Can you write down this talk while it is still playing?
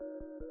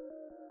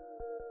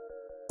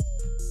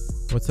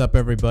What's up,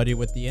 everybody?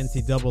 With the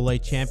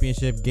NCAA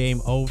championship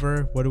game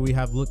over, what do we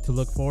have to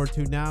look forward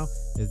to now?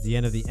 Is the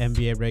end of the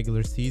NBA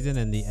regular season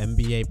and the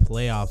NBA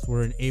playoffs.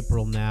 We're in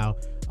April now.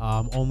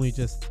 Only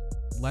just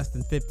less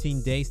than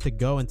 15 days to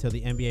go until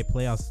the NBA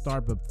playoffs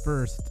start. But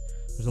first,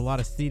 there's a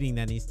lot of seeding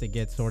that needs to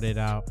get sorted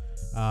out.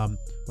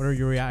 What are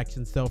your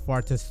reactions so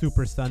far to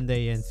Super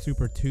Sunday and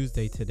Super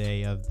Tuesday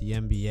today of the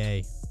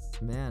NBA?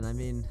 Man, I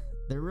mean,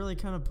 they're really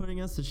kind of putting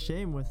us to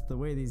shame with the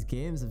way these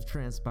games have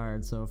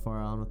transpired so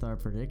far on with our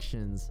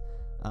predictions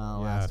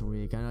last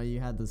week. I know you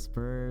had the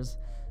Spurs,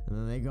 and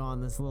then they go on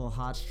this little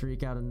hot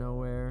streak out of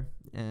nowhere.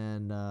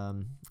 And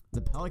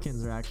the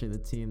Pelicans are actually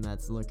the team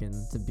that's looking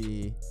to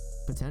be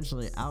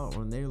potentially out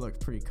when they looked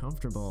pretty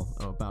comfortable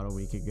about a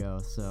week ago.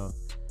 So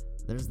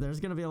there's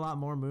going to be a lot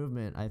more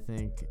movement, I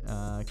think,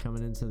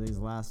 coming into this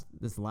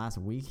last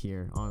week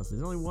here, honestly.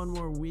 There's only one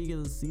more week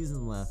of the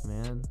season left,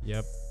 man.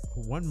 Yep.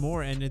 One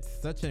more, and it's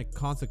such a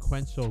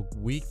consequential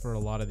week for a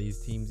lot of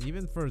these teams,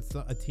 even for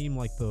a team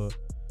like the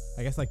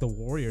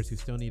Warriors, who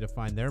still need to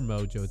find their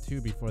mojo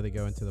too before they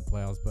go into the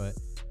playoffs. But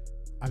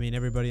I mean,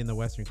 everybody in the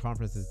Western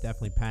Conference is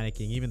definitely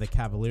panicking. Even the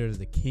Cavaliers,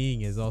 the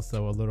King, is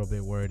also a little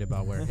bit worried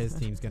about where his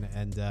team's going to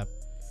end up.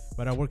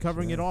 But we're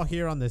covering it all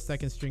here on the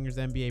Second Stringers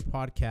NBA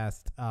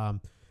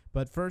podcast.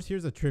 But first,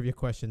 here's a trivia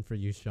question for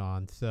you,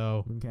 Sean.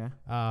 So,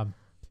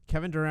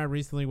 Kevin Durant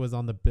recently was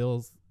on the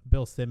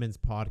Bill Simmons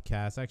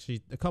podcast.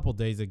 Actually, a couple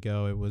days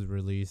ago, it was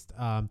released.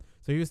 So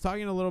he was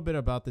talking a little bit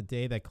about the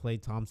day that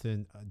Klay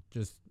Thompson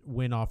just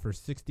went off for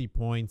 60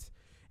 points.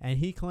 And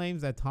he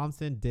claims that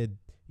Thompson did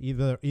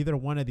either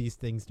one of these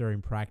things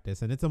during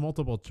practice. And it's a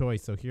multiple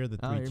choice. So here are the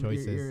three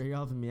choices. You're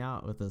helping me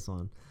out with this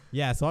one.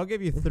 Yeah, so I'll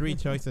give you three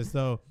choices.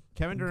 So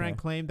Kevin Durant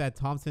claimed that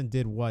Thompson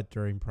did what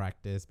during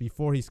practice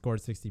before he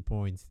scored 60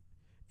 points?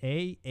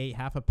 A, ate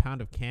half a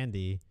pound of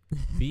candy.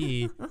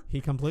 B,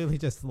 he completely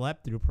just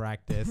slept through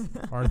practice.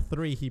 Or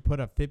 3, he put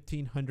up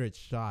 1,500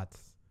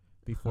 shots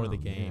before the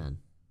game. Man.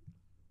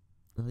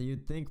 Well,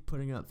 you'd think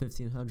putting up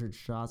 1,500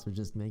 shots would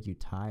just make you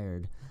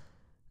tired.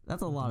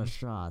 That's a lot of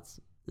shots.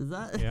 Is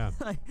that? Yeah.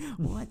 Like,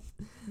 what?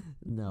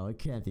 No, it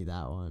can't be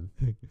that one.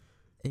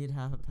 Ate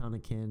half a pound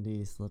of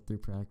candy, slept through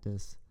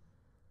practice.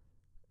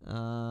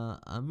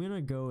 I'm going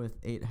to go with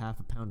ate half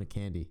a pound of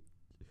candy.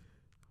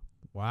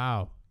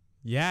 Wow.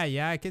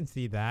 Yeah, I can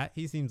see that.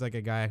 He seems like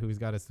a guy who's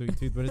got a sweet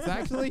tooth, but it's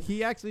actually,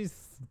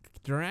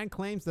 Durant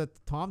claims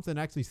that Thompson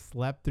actually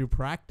slept through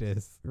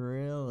practice.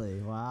 Really?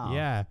 Wow.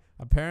 Yeah.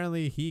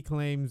 Apparently, he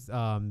claims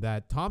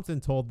that Thompson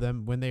told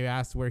them when they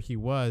asked where he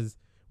was,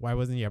 why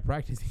wasn't he at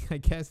practice? I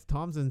guess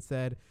Thompson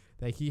said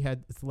that he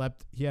had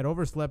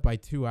overslept by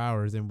 2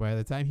 hours, and by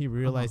the time he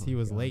realized he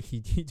was late,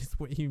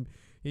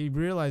 he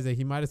realized that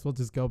he might as well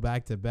just go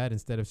back to bed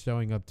instead of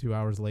showing up 2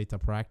 hours late to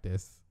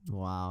practice.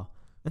 Wow.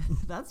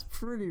 That's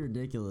pretty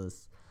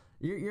ridiculous.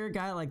 You're a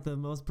guy like the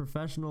most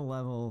professional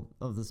level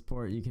of the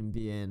sport you can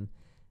be in,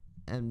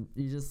 and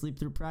you just sleep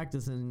through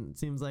practice, and it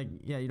seems like,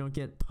 you don't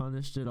get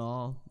punished at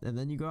all, and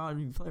then you go out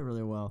and you play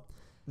really well.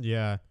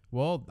 Yeah.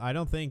 Well, I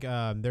don't think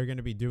they're going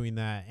to be doing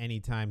that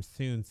anytime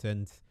soon,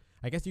 since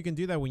I guess you can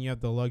do that when you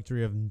have the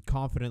luxury of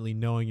confidently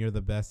knowing you're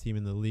the best team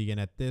in the league, and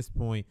at this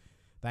point,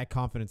 that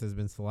confidence has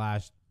been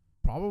slashed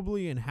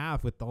probably in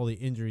half with all the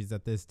injuries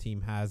that this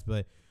team has,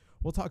 but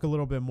we'll talk a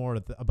little bit more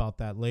about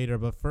that later.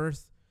 But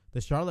first,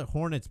 the Charlotte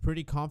Hornets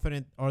pretty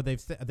confident, or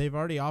they've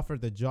already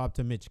offered the job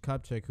to Mitch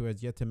Kupchak, who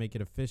has yet to make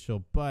it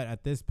official. But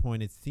at this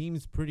point, it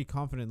seems pretty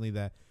confidently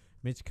that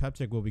Mitch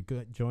Kupchak will be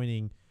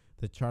joining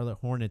the Charlotte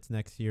Hornets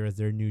next year as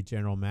their new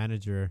general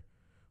manager.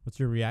 What's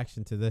your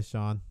reaction to this,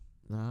 Sean?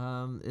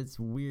 It's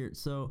weird.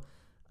 So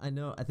I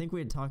think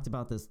we had talked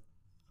about this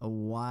a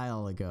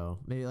while ago,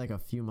 maybe like a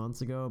few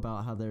months ago,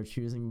 about how they're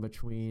choosing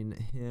between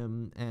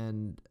him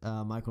and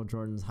Michael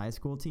Jordan's high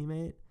school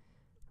teammate.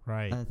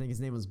 Right. I think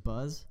his name was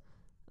Buzz.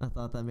 I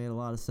thought that made a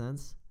lot of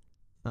sense.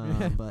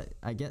 But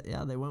I get,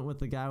 they went with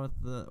the guy with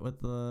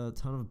the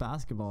ton of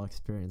basketball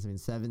experience. I mean,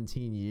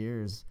 17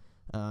 years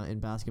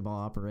in basketball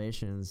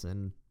operations,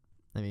 and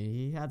I mean,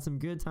 he had some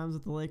good times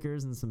with the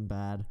Lakers and some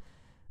bad.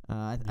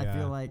 I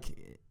feel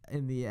like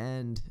in the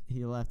end,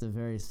 he left a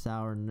very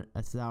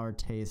sour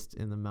taste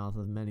in the mouth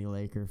of many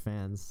Laker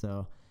fans.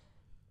 So,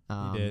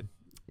 he did.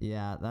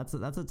 Yeah, that's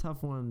a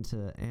tough one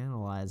to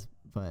analyze,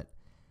 but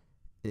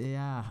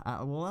yeah,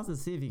 we'll have to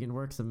see if he can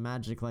work some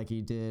magic like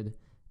he did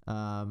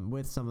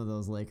with some of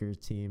those Lakers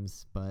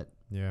teams. But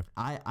yeah,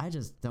 I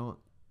just don't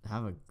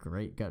have a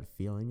great gut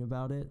feeling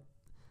about it.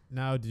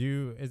 Now,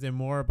 is it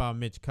more about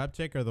Mitch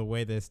Kupchak or the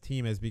way this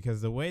team is?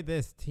 Because the way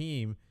this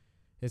team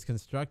is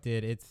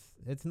constructed,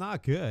 it's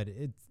not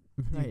good.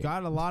 Right. You've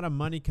got a lot of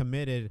money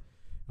committed,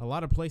 a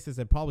lot of places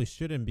that probably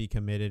shouldn't be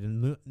committed,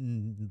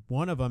 and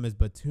one of them is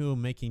Batum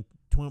making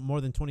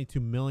more than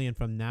 $22 million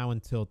from now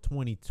until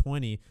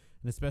 2020,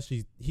 and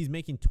especially he's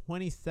making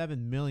 $27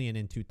 million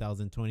in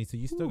 2020. So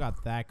you still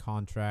got that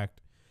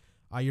contract.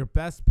 Your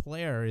best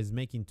player is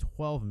making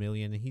 $12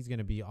 million, and he's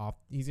gonna be off.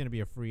 He's gonna be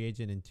a free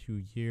agent in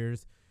 2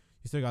 years.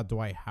 You still got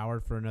Dwight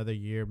Howard for another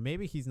year.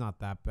 Maybe he's not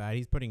that bad.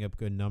 He's putting up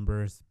good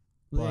numbers.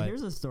 But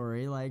here's a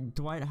story. Like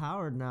Dwight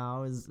Howard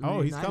now is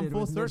he's come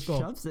full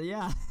circle.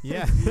 Yeah,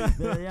 yeah,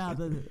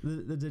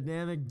 the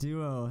dynamic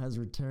duo has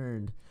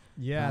returned.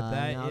 Yeah,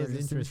 that now is they're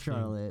just interesting. in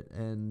Charlotte,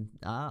 and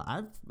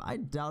I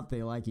doubt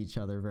they like each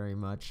other very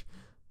much.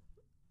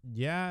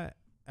 Yeah,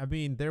 I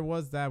mean, there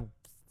was that.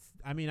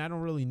 I mean, I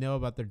don't really know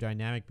about their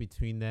dynamic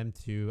between them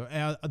two.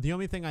 The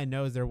only thing I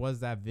know is there was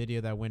that video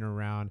that went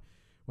around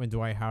when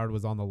Dwight Howard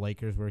was on the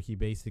Lakers where he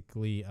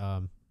basically,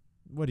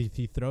 what did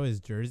he throw his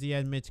jersey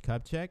at Mitch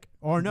Kupchak?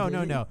 Or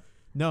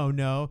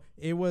no.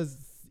 It was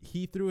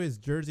he threw his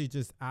jersey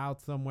just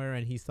out somewhere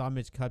and he saw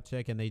Mitch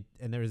Kupchak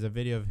and there was a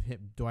video of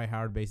Dwight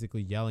Howard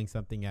basically yelling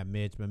something at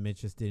Mitch, but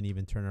Mitch just didn't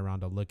even turn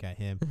around to look at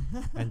him.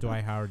 And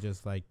Dwight Howard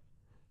just like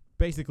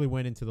basically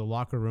went into the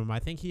locker room. I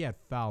think he had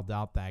fouled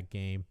out that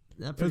game.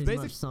 That pretty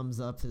much sums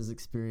up his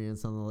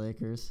experience on the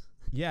Lakers.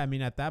 Yeah, I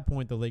mean, at that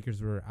point, the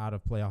Lakers were out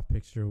of playoff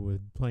picture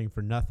with playing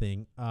for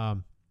nothing.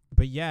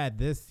 But yeah,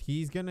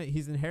 he's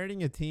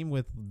inheriting a team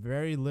with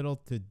very little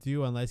to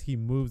do unless he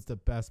moves the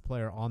best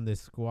player on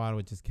this squad,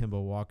 which is Kemba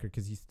Walker,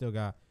 because he's still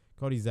got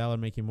Cody Zeller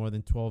making more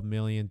than $12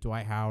 million,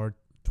 Dwight Howard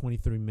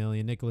 $23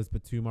 million, Nicholas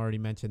Batum already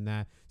mentioned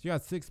that. So you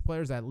got 6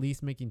 players at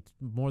least making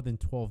more than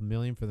 $12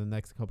 million for the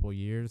next couple of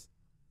years.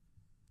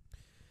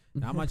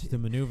 Not much to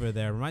maneuver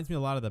there. Reminds me a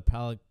lot of the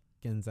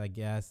Pelicans, I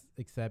guess,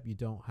 except you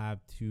don't have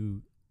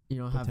two. You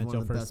don't have one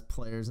of the best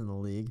players in the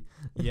league.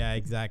 Yeah,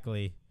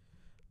 exactly.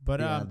 But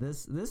yeah,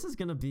 this is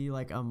gonna be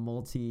like a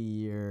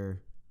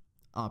multi-year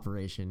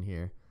operation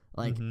here.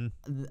 Like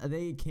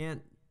they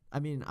can't. I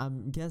mean,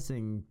 I'm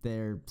guessing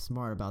they're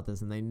smart about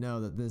this, and they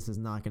know that this is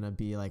not gonna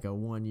be like a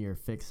 1-year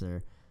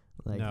fixer.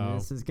 Like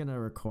this is gonna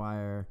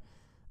require.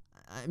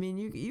 I mean,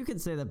 you could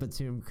say that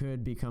Batum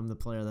could become the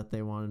player that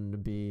they want him to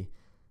be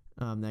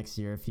next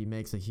year if he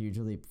makes a huge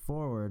leap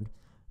forward.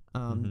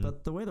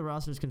 But the way the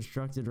roster is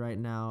constructed right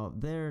now,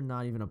 they're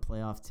not even a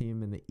playoff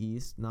team in the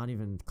East, not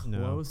even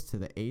close to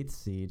the 8th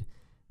seed.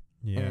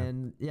 Yeah.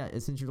 And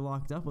since you're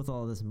locked up with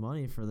all this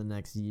money for the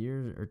next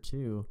year or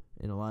two,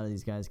 in a lot of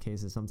these guys'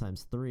 cases,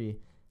 sometimes 3,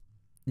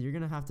 you're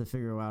going to have to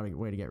figure out a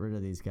way to get rid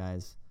of these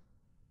guys.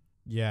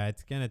 Yeah,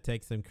 it's going to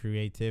take some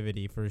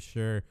creativity for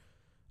sure.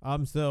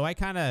 So I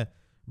kind of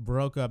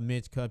broke up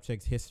Mitch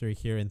Kupchak's history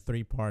here in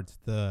 3 parts,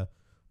 the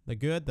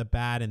good, the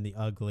bad, and the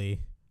ugly.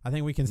 I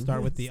think we can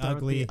start with the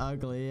ugly.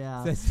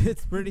 Yeah.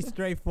 It's pretty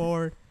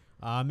straightforward.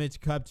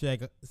 Mitch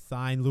Kupchak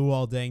signed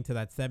Luol Deng to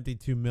that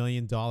 $72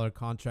 million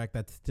contract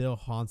that still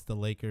haunts the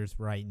Lakers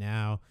right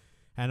now.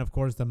 And, of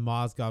course, the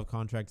Mozgov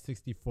contract,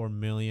 $64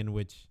 million,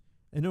 which,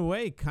 in a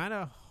way, kind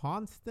of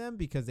haunts them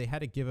because they had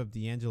to give up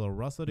D'Angelo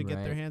Russell to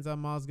get their hands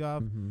on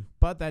Mozgov.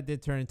 But that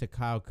did turn into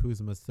Kyle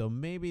Kuzma, so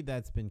maybe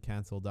that's been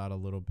canceled out a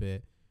little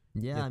bit.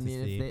 Yeah, I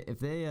mean, if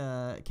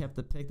they kept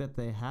the pick that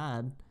they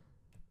had,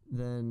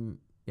 then...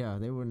 yeah,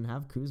 they wouldn't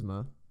have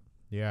Kuzma.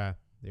 Yeah,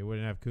 they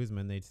wouldn't have Kuzma,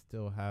 and they'd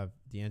still have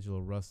D'Angelo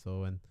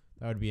Russell, and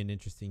that would be an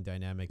interesting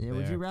dynamic there.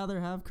 Would you rather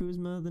have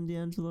Kuzma than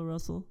D'Angelo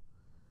Russell?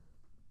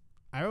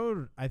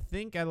 I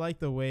think I like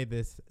the way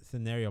this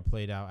scenario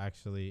played out,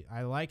 actually.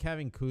 I like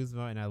having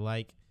Kuzma, and I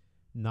like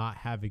not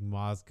having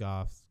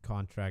Mozgov's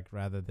contract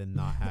rather than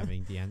not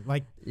having D'Angelo.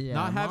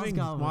 Not having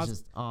Mozgov was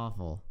just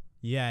awful.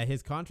 Yeah,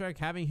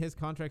 having his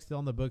contract still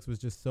on the books was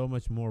just so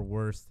much more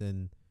worse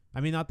than... I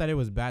mean, not that it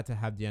was bad to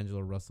have D'Angelo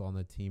Russell on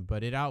the team,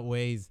 but it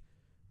outweighs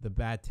the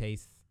bad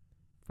taste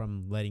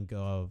from letting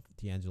go of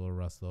D'Angelo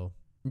Russell.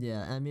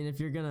 Yeah, I mean, if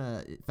you're going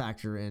to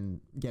factor in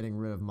getting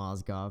rid of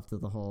Mozgov to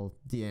the whole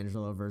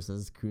D'Angelo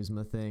versus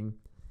Kuzma thing,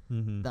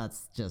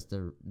 that's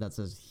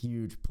a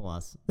huge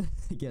plus,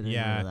 getting rid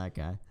of that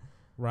guy.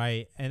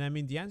 Right, and I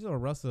mean, D'Angelo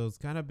Russell's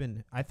kind of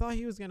been... I thought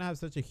he was going to have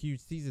such a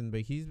huge season,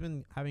 but he's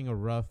been having a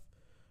rough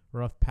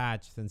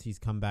patch since he's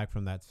come back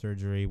from that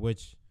surgery,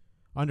 which...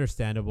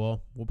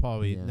 understandable. We'll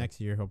probably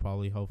next year he'll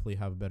probably hopefully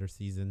have a better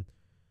season.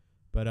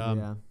 But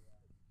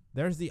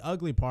there's the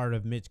ugly part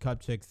of Mitch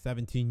Kupchak's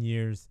 17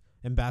 years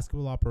in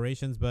basketball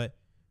operations. But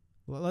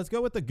let's go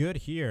with the good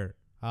here.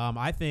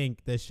 I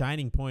think the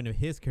shining point of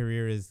his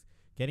career is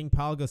getting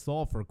Pau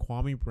Gasol for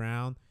Kwame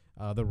Brown,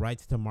 the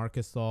rights to Marc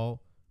Gasol,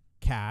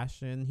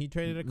 cash, and he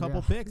traded a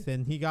couple picks,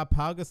 and he got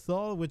Pau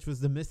Gasol, which was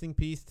the missing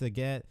piece to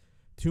get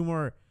two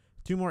more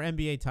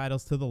NBA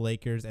titles to the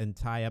Lakers and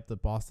tie up the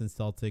Boston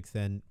Celtics,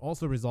 and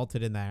also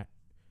resulted in that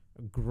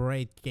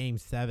great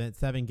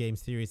seven-game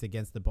series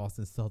against the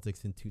Boston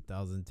Celtics in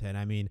 2010.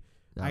 I mean,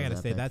 I gotta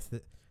say that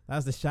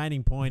was the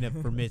shining point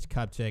for Mitch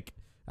Kupchak.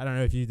 I don't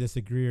know if you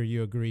disagree or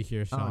you agree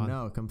here, Sean. Oh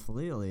no,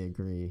 completely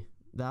agree.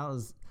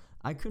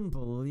 I couldn't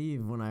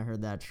believe when I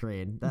heard that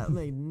trade. That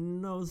made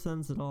no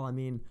sense at all. I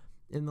mean,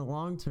 in the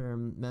long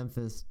term,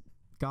 Memphis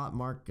got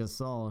Marc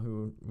Gasol,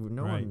 who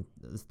no one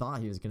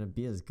thought he was going to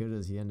be as good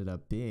as he ended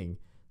up being.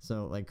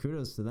 So,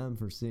 kudos to them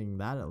for seeing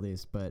that at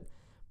least. But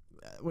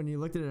when you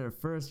looked at it at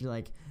first, you're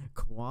like,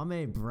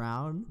 Kwame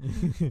Brown?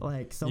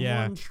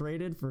 Someone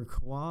traded for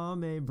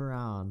Kwame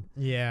Brown.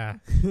 Yeah.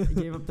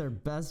 They gave up their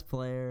best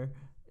player.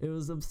 It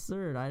was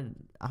absurd.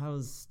 I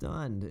was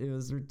stunned. It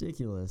was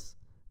ridiculous.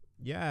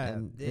 Yeah.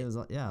 And it was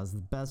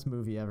the best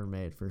movie ever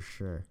made for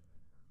sure.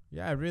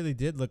 Yeah, it really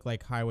did look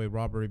like highway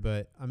robbery.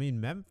 But I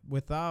mean,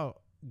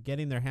 without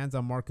getting their hands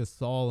on Marc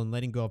Gasol and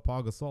letting go of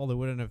Paul Gasol, they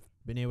wouldn't have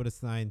been able to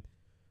sign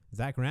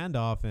Zach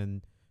Randolph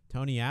and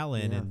Tony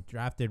Allen and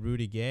drafted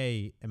Rudy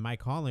Gay and Mike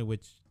Conley,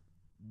 which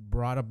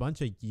brought a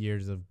bunch of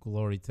years of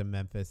glory to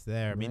Memphis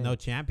there. I mean, no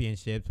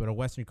championships, but a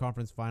Western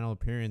Conference final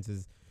appearance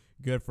is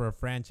good for a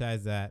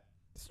franchise that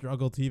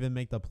struggled to even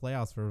make the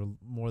playoffs for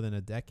more than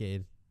a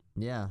decade.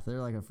 Yeah,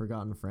 they're like a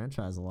forgotten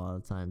franchise a lot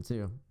of the time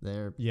too.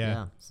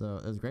 So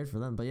it was great for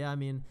them. But yeah, I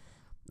mean,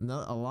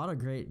 a lot of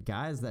great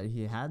guys that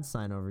he had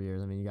signed over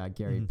years. I mean, you got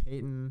Gary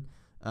Payton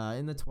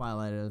in the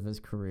twilight of his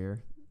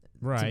career,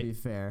 to be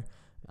fair.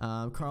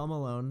 Karl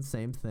Malone,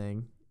 same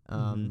thing.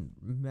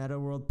 Meta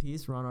World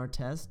Peace, Ron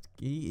Artest,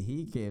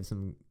 he gave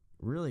some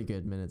really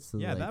good minutes to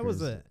the Lakers.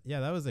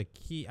 that was a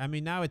key. I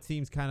mean, now it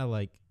seems kind of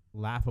like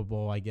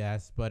laughable, I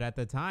guess, but at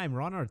the time,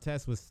 Ron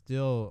Artest was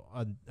still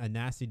a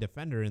nasty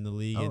defender in the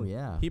league.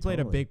 He played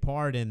a big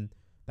part in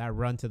that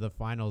run to the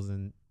finals.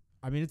 And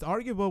I mean, it's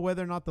arguable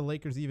whether or not the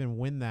Lakers even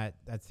win that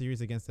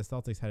series against the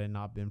Celtics had it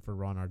not been for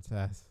Ron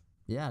Artest.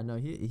 Yeah, no,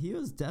 he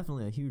was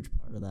definitely a huge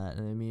part of that.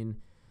 And I mean,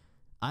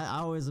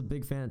 I was a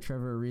big fan of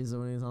Trevor Ariza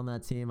when he was on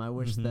that team. I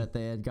wish that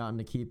they had gotten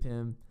to keep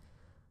him.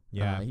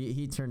 Yeah.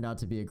 He turned out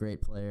to be a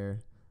great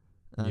player.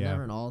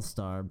 Never an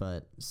all-star,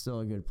 but still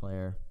a good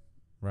player.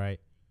 Right.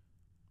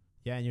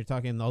 Yeah, and you're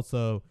talking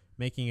also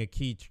making a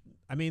key.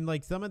 I mean,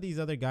 like some of these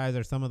other guys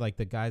are some of like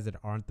the guys that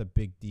aren't the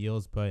big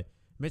deals, but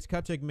Mitch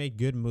Kupchak made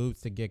good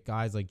moves to get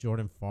guys like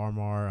Jordan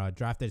Farmar,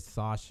 drafted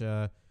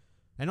Sasha,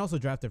 and also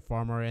drafted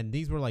Farmar. And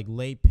these were like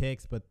late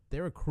picks, but they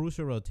were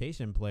crucial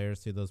rotation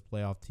players to those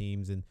playoff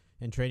teams. And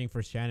trading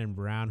for Shannon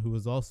Brown, who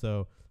was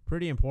also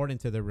pretty important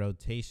to the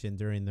rotation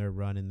during their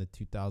run in the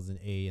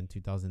 2008 and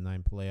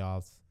 2009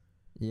 playoffs.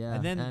 Yeah,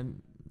 and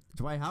then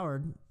Dwight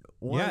Howard.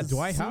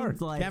 Dwight Howard.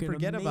 Like Can't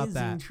forget about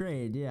that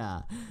trade.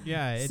 Yeah,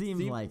 it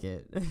seemed like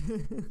it.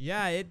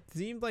 Yeah, it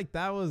seemed like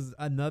that was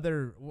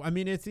another. I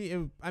mean,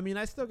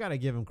 I still gotta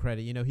give him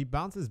credit. You know, he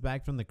bounces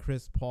back from the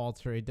Chris Paul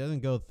trade, doesn't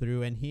go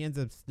through, and he ends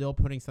up still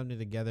putting something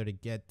together to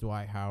get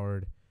Dwight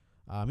Howard.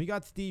 He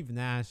got Steve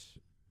Nash.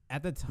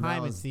 At the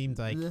time, it seemed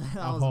like a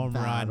home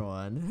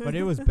run, but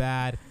it was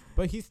bad.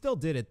 But he still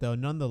did it, though,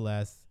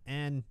 nonetheless.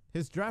 And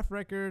his draft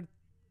record,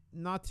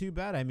 not too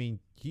bad. I mean,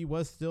 he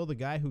was still the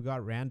guy who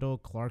got Randall,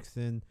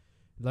 Clarkson,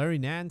 Larry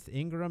Nance,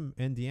 Ingram,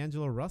 and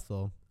D'Angelo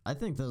Russell. I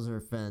think those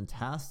are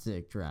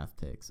fantastic draft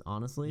picks,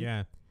 honestly.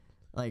 Yeah.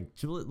 Like,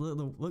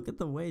 look at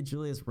the way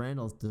Julius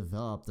Randle's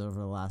developed over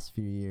the last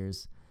few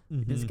years.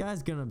 This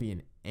guy's going to be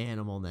an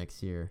animal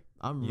next year.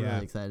 I'm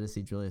really excited to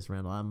see Julius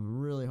Randle. I'm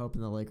really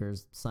hoping the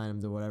Lakers sign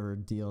him to whatever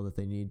deal that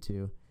they need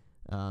to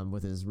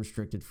with his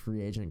restricted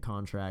free agent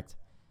contract.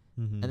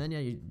 And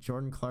then,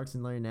 Jordan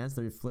Clarkson, Larry Nance,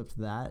 they flipped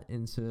that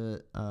into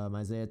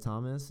Isaiah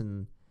Thomas.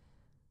 And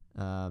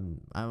I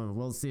don't know,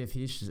 we'll see if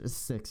he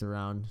sticks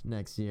around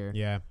next year.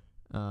 Yeah.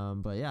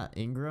 But, yeah,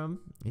 Ingram,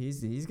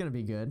 he's going to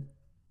be good.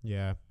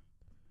 Yeah.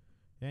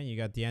 And you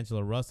got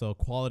D'Angelo Russell,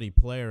 quality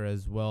player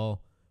as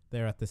well.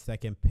 There at the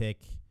second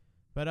pick.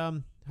 But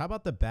how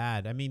about the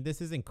bad? I mean,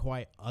 this isn't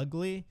quite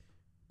ugly,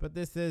 but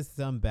this is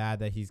some bad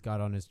that he's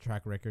got on his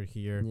track record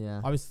here.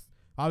 Yeah.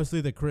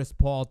 Obviously the Chris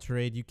Paul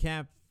trade, you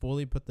can't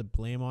fully put the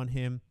blame on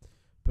him.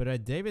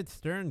 But David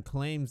Stern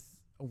claims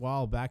a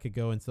while back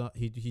ago, and so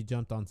he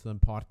jumped on some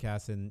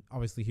podcasts, and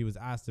obviously he was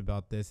asked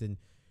about this, and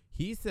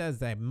he says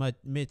that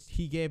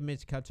he gave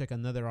Mitch Kupchak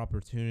another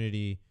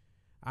opportunity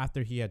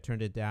after he had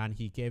turned it down.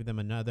 He gave them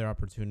another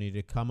opportunity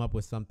to come up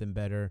with something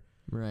better.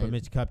 Right. But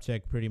Mitch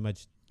Kupchak pretty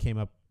much came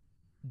up.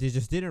 They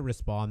just didn't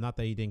respond. Not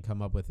that he didn't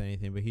come up with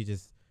anything, but he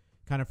just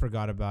kind of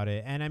forgot about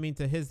it. And I mean,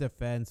 to his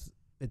defense,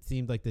 it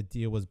seemed like the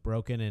deal was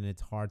broken, and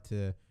it's hard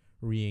to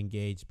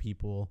re-engage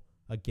people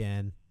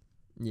again.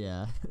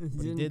 Yeah,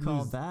 he didn't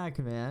call back,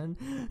 man.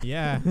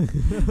 Yeah,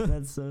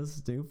 that's so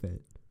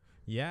stupid.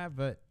 Yeah,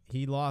 but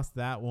he lost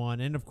that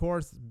one, and of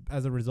course,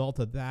 as a result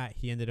of that,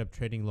 he ended up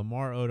trading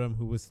Lamar Odom,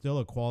 who was still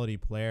a quality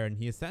player, and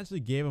he essentially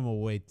gave him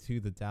away to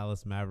the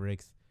Dallas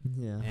Mavericks.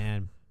 Yeah.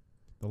 And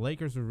the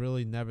Lakers were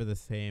really never the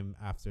same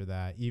after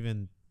that,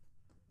 even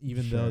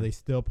though they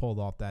still pulled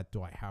off that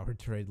Dwight Howard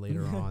trade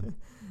later on.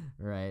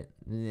 Right.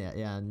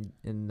 Yeah. And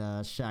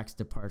Shaq's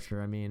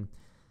departure, I mean,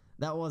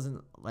 that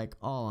wasn't like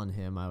all on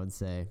him, I would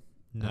say.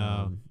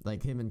 No.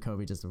 Like him and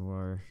Kobe just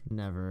were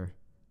never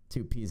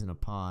two peas in a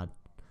pod.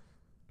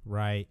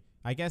 Right.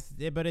 I guess,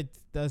 but it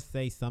does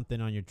say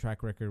something on your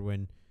track record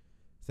when it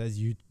says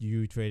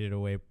you traded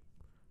away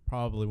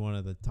probably one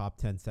of the top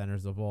 10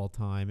 centers of all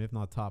time, if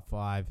not top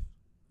 5.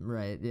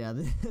 Right. Yeah.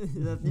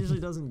 That usually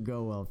doesn't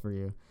go well for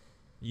you.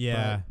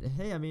 Yeah. But,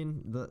 hey, I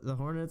mean, the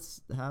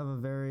Hornets have a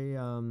very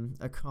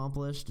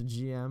accomplished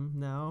GM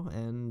now,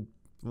 and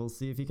we'll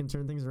see if he can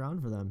turn things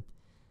around for them.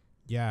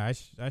 Yeah,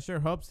 I sure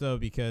hope so,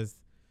 because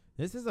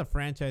this is a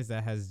franchise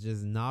that has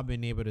just not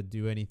been able to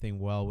do anything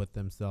well with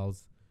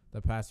themselves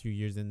the past few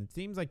years, and it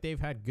seems like they've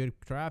had good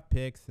draft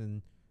picks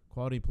and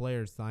quality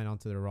players sign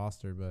onto their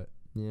roster, but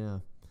yeah.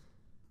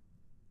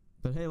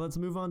 But hey, let's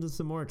move on to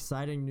some more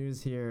exciting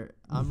news here.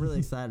 I'm really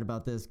excited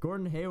about this.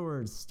 Gordon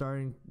Hayward's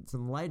starting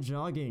some light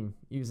jogging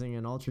using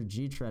an Ultra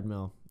G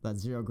treadmill, that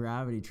zero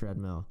gravity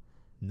treadmill.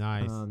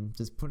 Nice.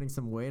 Just putting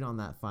some weight on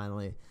that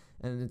finally.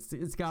 And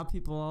it's got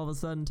people all of a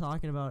sudden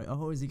talking about,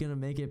 oh, is he going to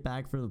make it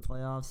back for the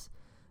playoffs?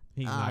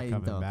 He's not coming back.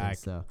 I don't think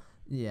so.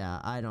 Yeah,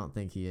 I don't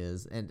think he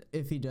is. And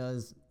if he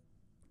does,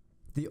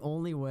 the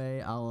only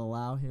way I'll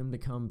allow him to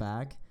come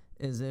back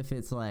is if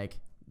it's like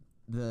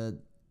the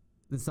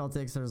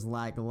Celtics are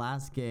like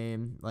last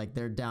game, like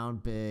they're down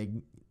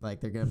big,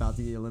 like they're about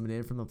to be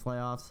eliminated from the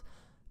playoffs.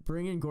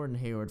 Bring in Gordon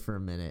Hayward for a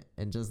minute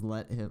and just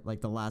let him,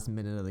 like the last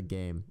minute of the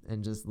game,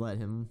 and just let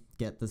him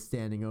get the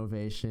standing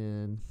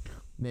ovation,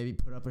 maybe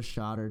put up a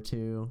shot or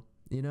two,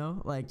 you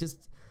know, like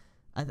just,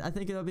 I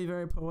think it'll be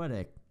very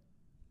poetic.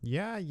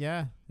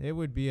 Yeah, it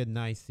would be a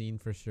nice scene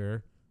for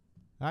sure.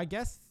 I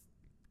guess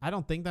I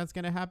don't think that's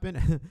gonna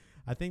happen.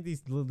 I think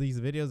these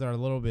videos are a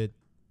little bit.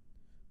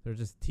 They're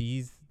just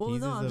teases. Well,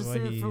 no, I'm just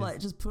saying for like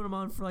just put them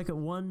on for like a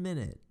 1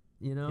 minute,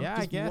 you know? Yeah,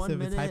 just I guess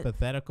if it's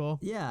hypothetical.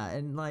 Yeah,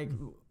 and like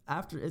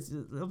after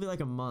it'll be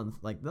like a month.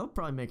 Like they'll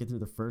probably make it through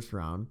the first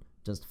round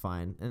just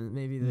fine, and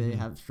maybe they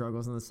have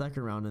struggles in the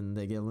second round and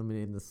they get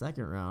eliminated in the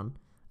second round.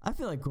 I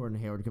feel like Gordon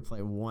Hayward could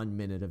play 1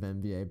 minute of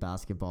NBA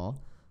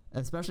basketball,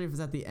 especially if it's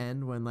at the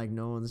end when like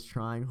no one's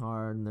trying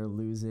hard and they're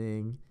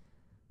losing.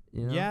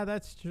 You know? Yeah,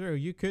 that's true.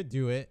 You could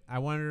do it. I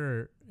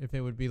wonder if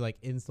it would be like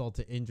insult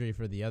to injury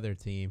for the other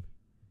team.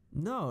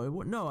 No, it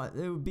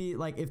would be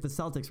like if the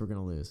Celtics were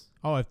gonna lose.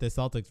 Oh, if the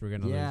Celtics were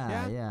gonna lose.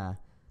 Yeah.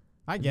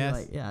 I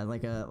guess.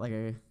 Like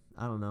a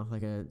I don't know,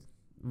 like a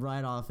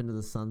ride off into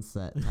the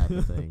sunset type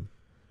of thing.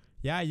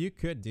 Yeah, you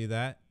could do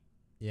that.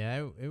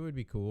 Yeah, it would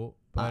be cool.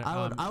 But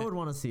I would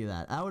want to see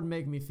that. That would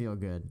make me feel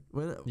good.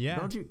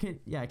 Yeah.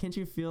 Can't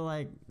you feel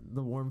like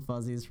the warm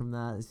fuzzies from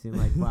that? It seemed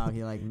like wow,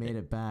 he like made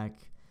it back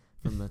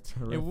from the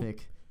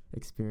terrific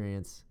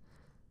experience.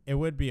 It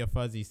would be a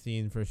fuzzy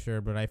scene for sure,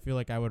 but I feel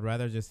like I would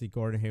rather just see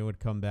Gordon Hayward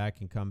come back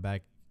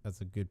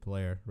as a good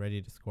player,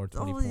 ready to score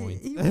 20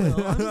 points. He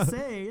will. I'm just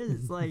saying,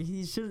 it's like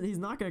he's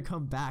not going to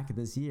come back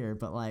this year,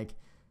 but like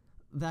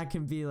that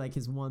can be like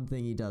his one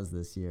thing he does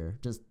this year,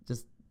 just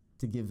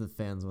to give the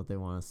fans what they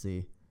want to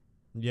see.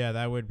 Yeah,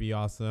 that would be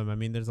awesome. I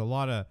mean, there's a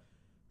lot of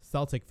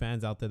Celtic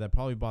fans out there that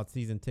probably bought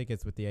season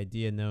tickets with the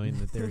idea knowing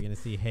that they were going to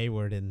see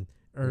Hayward and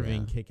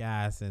Irving kick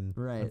ass, and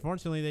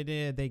unfortunately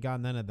they got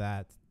none of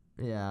that.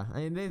 Yeah,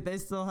 I mean they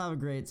still have a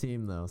great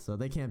team though, so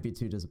they can't be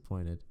too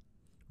disappointed.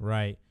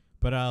 Right,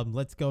 but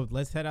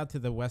let's head out to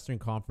the Western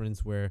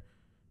Conference where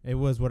it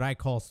was what I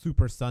call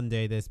Super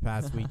Sunday this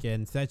past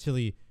weekend.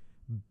 Essentially,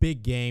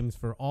 big games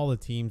for all the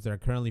teams that are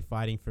currently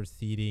fighting for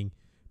seeding.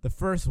 The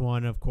first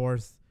one, of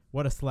course,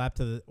 what a slap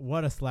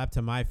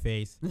to my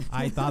face.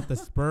 I thought the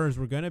Spurs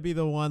were going to be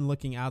the one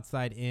looking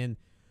outside in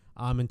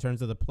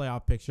terms of the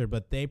playoff picture,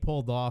 but they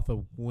pulled off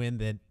a win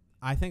that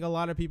I think a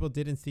lot of people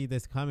didn't see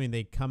this coming.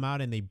 They come out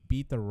and they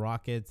beat the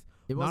Rockets.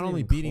 Not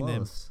only beating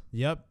them,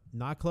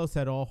 not close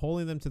at all,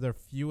 holding them to their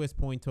fewest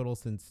point total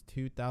since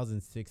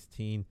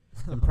 2016.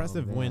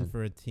 Impressive win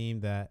for a team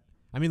that,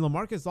 I mean,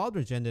 LaMarcus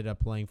Aldridge ended up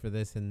playing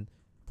this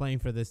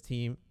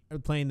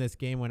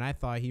game when I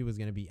thought he was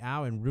going to be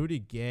out, and Rudy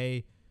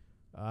Gay,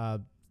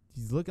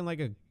 he's looking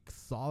like a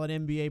solid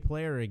NBA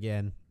player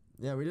again.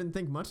 Yeah, we didn't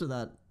think much of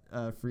that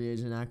free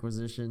agent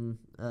acquisition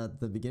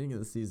at the beginning of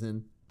the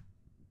season.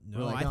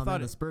 No, I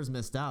thought the Spurs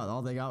missed out.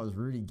 All they got was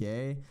Rudy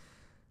Gay,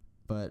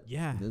 but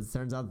it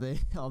turns out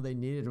all they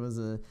needed was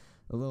a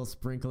little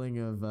sprinkling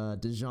of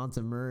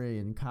DeJounte Murray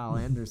and Kyle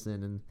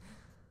Anderson, and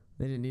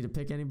they didn't need to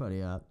pick anybody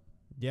up.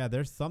 Yeah,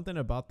 there's something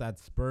about that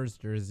Spurs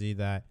jersey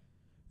that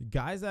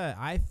guys that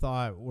I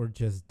thought were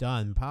just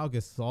done. Pau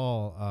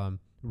Gasol,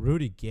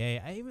 Rudy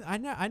Gay.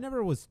 I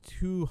never was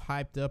too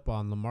hyped up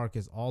on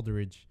LaMarcus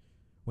Aldridge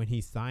when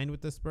he signed with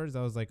the Spurs.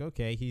 I was like,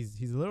 okay,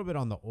 he's a little bit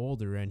on the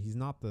older end. He's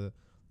not the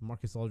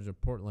Marcus Aldridge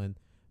of Portland,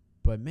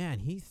 but man,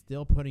 he's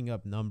still putting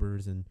up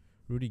numbers, and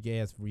Rudy Gay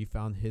has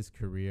refound his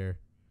career.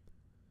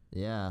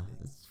 Yeah,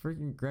 it's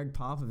freaking Greg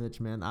Popovich,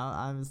 man.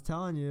 I was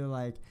telling you,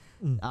 like,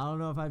 I don't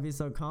know if I'd be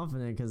so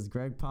confident because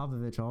Greg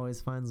Popovich always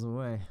finds a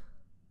way.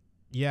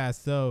 Yeah,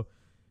 so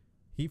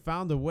he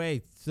found a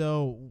way.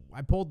 So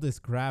I pulled this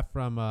graph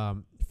from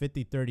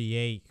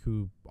 5038,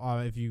 who,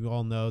 if you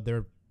all know,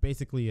 they're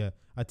basically a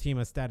team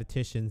of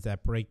statisticians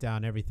that break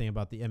down everything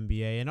about the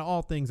NBA and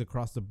all things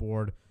across the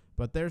board.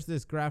 But there's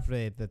this graph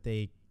that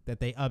they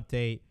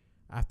update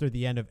after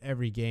the end of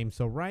every game.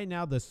 So right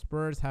now the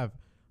Spurs have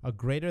a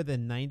greater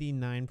than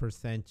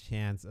 99%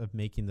 chance of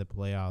making the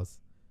playoffs,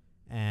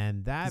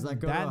 and does that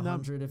go to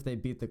 100 if they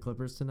beat the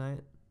Clippers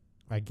tonight?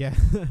 I guess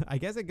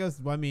it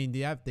goes. Well, I mean,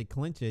 if they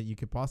clinch it, you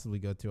could possibly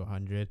go to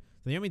 100.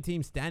 So the only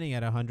team standing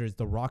at 100 is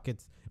the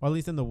Rockets, or at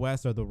least in the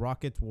West, are the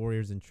Rockets,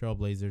 Warriors, and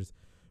Trailblazers.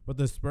 But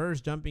the Spurs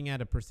jumping at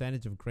a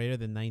percentage of greater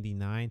than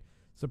 99.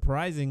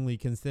 Surprisingly,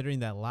 considering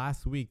that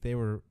last week they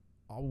were.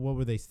 What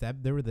were they?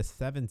 They were the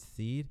 7th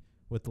seed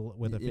with a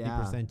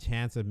 50%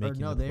 chance of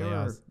making the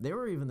playoffs. They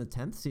were even the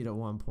 10th seed at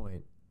one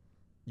point.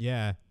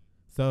 Yeah,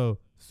 So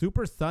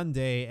Super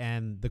Sunday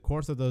and the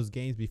course of those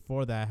games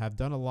before that have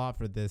done a lot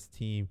for this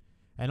team.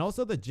 And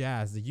also the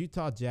Jazz, the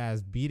Utah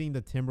Jazz beating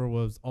the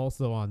Timberwolves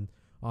also on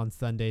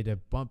Sunday to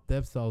bump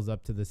themselves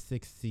up to the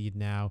 6th seed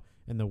now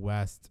in the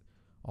West.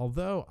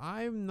 Although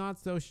I'm not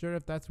so sure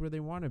if that's where they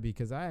want to be,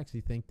 because I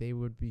actually think they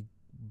would be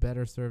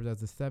better served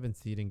as a 7th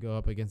seed and go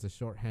up against a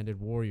short-handed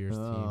Warriors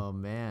team. Oh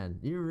man,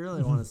 you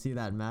really want to see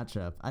that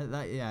matchup. I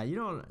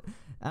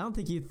don't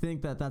think you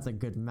think that that's a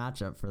good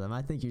matchup for them.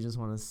 I think you just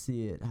want to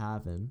see it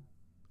happen.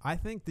 I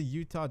think the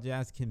Utah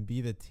Jazz can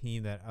be the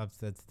team that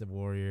upsets the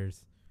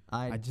Warriors.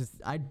 I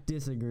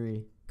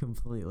disagree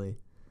completely.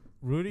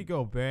 Rudy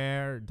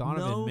Gobert,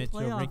 Donovan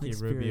Mitchell, Ricky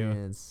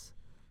Rubio.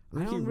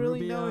 I don't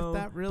really know if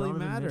that really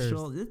matters.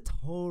 Mitchell, it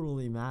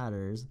totally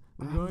matters.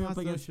 I'm not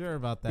so sure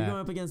about that. You're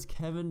going up against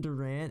Kevin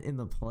Durant in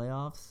the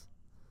playoffs.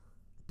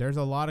 There's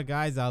a lot of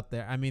guys out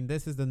there. I mean,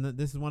 this is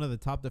one of the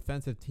top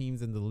defensive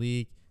teams in the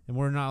league, and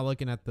we're not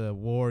looking at the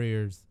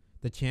Warriors,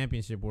 the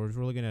championship Warriors.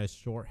 We're looking at a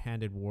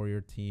short-handed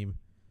Warrior team.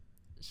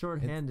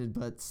 Short-handed,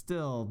 but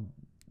still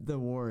the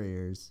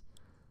Warriors.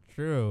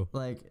 True.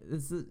 Like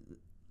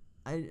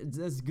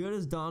as good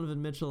as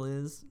Donovan Mitchell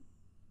is,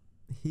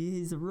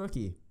 he's a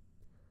rookie.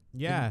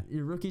 Yeah.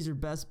 Your rookie's your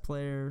best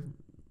player.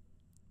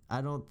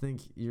 I don't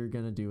think you're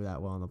going to do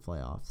that well in the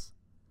playoffs.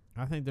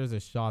 I think there's a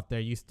shot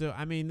there.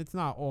 It's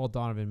not all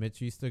Donovan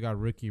Mitchell. You still got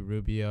Ricky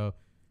Rubio.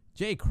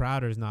 Jay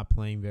Crowder's not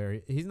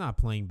playing he's not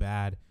playing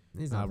bad.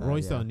 He's not bad,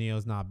 Royce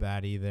O'Neal's not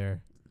bad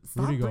either.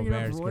 Stop Rudy bringing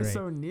Gobert's up Royce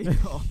great.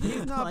 O'Neal.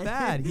 He's not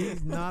bad.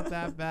 He's not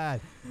that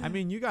bad. I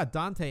mean, you got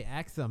Dante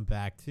Exum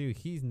back, too.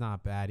 He's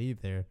not bad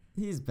either.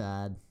 He's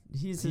bad.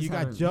 You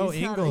got Joe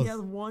Ingles. He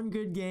has one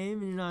good game,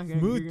 and you're not going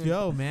to... Smooth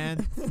Joe,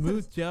 man.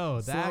 Smooth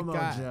Joe. That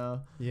guy.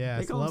 Joe.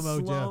 Yeah,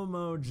 Slow-mo Joe.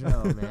 Slow-mo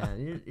Joe,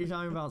 man. You're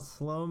talking about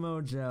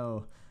Slow-mo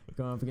Joe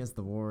going up against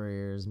the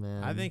Warriors,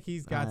 man. I think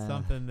he's got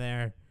something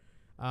there.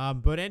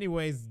 But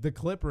anyways, the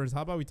Clippers.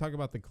 How about we talk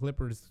about the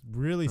Clippers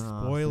really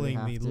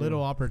spoiling the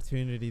little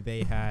opportunity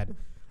they had,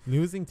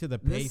 losing to the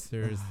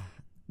Pacers.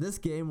 This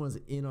game was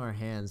in our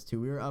hands,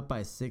 too. We were up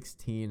by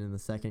 16 in the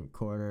second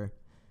quarter.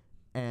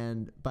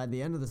 And by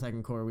the end of the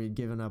second quarter, we'd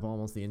given up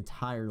almost the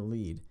entire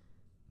lead.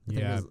 I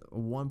think it was a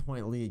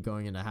 1-point lead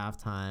going into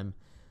halftime.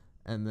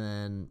 And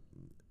then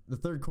the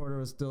third quarter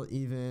was still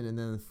even. And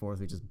then the fourth,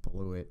 we just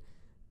blew it.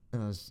 It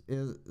was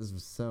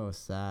so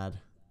sad.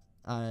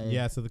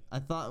 I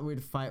thought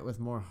we'd fight with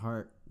more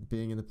heart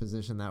being in the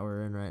position that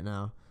we're in right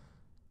now.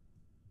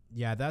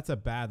 Yeah, that's a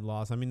bad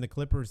loss. I mean, the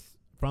Clippers,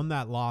 from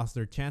that loss,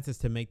 their chances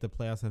to make the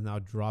playoffs have now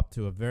dropped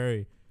to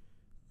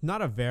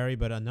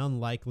but an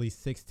unlikely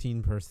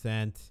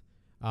 16%.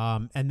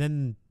 And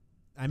then,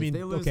 if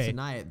they lose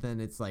tonight, then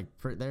it's like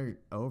they're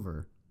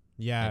over.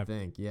 Yeah. I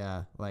think,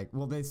 yeah.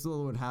 They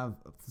still would have,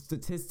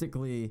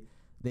 statistically,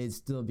 they'd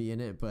still be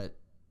in it, but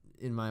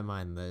in my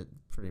mind, they'd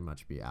pretty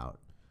much be out.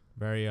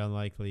 Very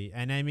unlikely.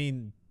 And I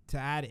mean, to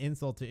add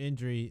insult to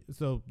injury,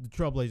 so the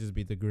Trailblazers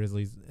beat the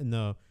Grizzlies.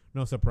 No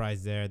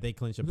surprise there. They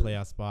clinched a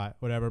playoff spot,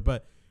 whatever.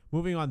 But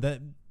moving on,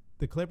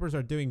 the Clippers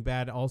are doing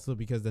bad also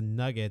because the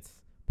Nuggets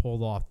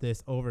pulled off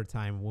this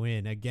overtime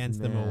win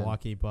against the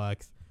Milwaukee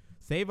Bucks.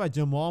 Saved by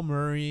Jamal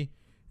Murray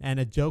and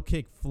a Joe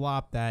kick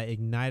flop that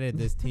ignited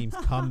this team's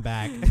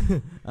comeback.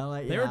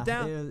 They were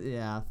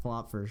down.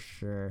 Flop for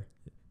sure.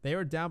 They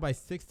were down by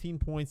 16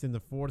 points in the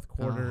fourth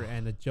quarter,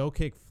 and the Joe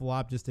kick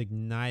flop just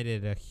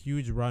ignited a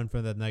huge run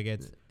for the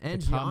Nuggets.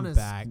 And to come Giannis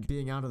back.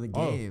 Being out of the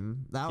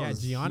game. That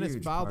was Giannis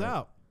huge fouled part.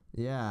 out.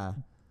 Yeah.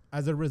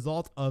 As a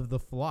result of the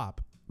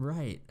flop.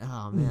 Right.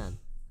 Oh, man.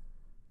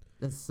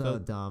 That's so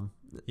dumb.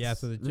 Yeah,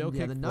 so the Joe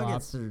kick the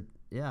Nuggets are,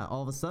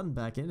 all of a sudden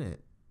back in it.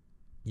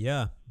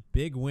 Yeah.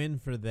 Big win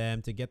for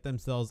them to get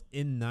themselves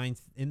in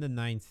the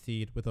ninth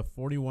seed with a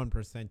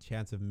 41%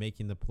 chance of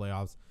making the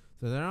playoffs.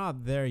 So they're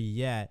not there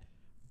yet.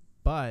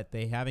 But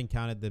they haven't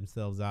counted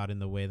themselves out in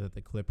the way that the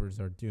Clippers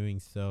are doing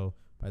so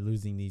by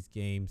losing these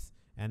games.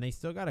 And they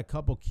still got a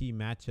couple key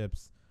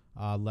matchups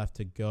left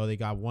to go. They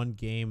got one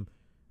game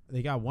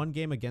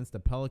against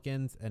the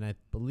Pelicans, and I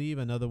believe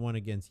another one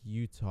against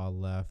Utah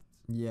left.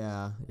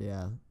 Yeah.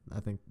 I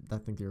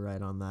think you're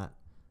right on that.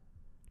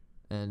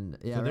 And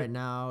right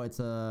now it's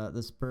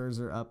the Spurs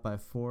are up by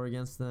 4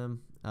 against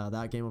them.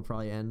 That game will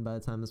probably end by the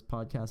time this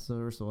podcast is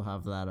over, so we'll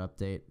have that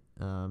update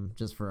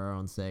just for our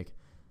own sake.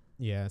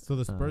 Yeah, so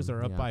the Spurs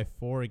are up by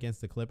 4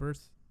 against the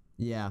Clippers?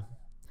 Yeah.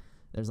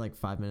 There's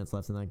 5 minutes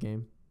left in that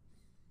game.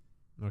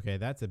 Okay,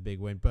 that's a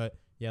big win. But,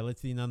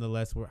 let's see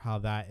nonetheless how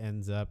that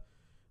ends up.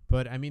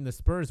 But, I mean, the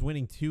Spurs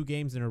winning 2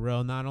 games in a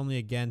row, not only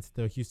against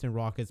the Houston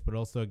Rockets, but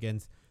also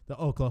against the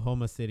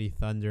Oklahoma City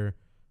Thunder.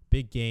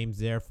 Big games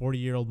there.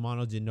 40-year-old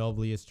Manu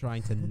Ginobili is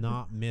trying to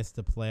not miss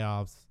the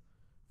playoffs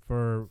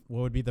for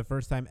what would be the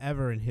first time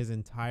ever in his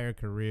entire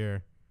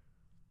career.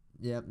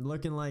 Yeah,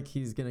 looking like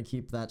he's going to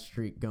keep that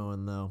streak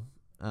going, though.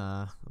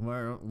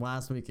 Where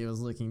last week it was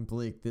looking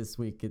bleak, this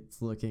week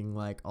it's looking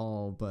like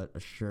all but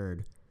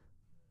assured.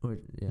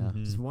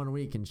 Just 1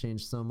 week can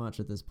change so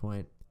much at this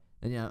point.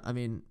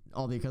 And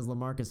all because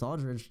LaMarcus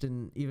Aldridge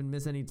didn't even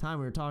miss any time.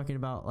 We were talking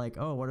about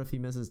what if he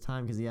misses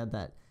time because he had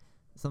that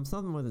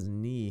something with his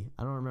knee.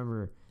 I don't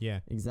remember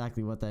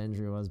exactly what that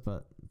injury was,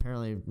 but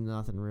apparently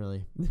nothing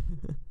really.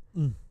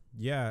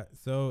 Yeah,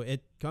 so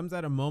it comes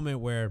at a moment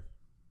where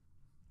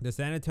the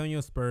San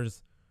Antonio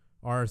Spurs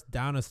are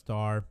down a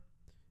star,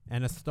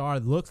 and a star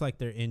looks like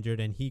they're injured,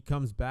 and he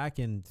comes back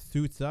and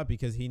suits up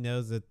because he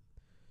knows that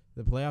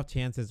the playoff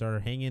chances are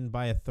hanging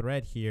by a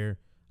thread here.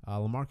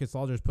 LaMarcus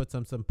Aldridge puts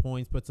up some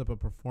points, puts up a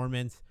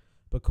performance,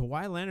 but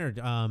Kawhi Leonard,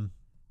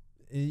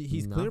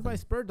 he's cleared by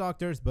Spur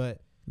doctors,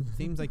 but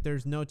seems like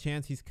there's no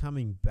chance he's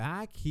coming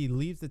back. He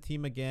leaves the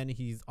team again.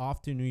 He's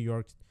off to New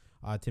York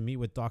to meet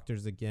with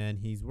doctors again.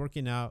 He's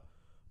working out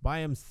by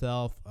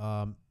himself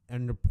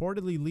and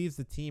reportedly leaves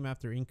the team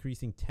after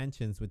increasing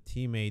tensions with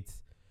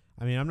teammates.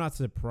 I mean, I'm not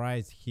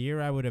surprised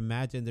here. I would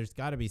imagine there's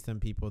got to be some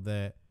people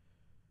that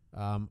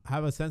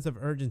have a sense of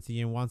urgency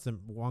and want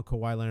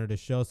Kawhi Leonard to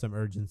show some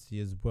urgency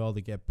as well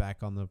to get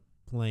back on the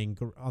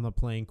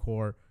playing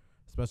court,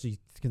 especially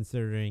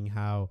considering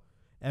how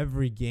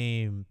every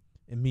game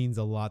it means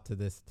a lot to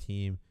this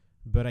team.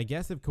 But I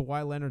guess if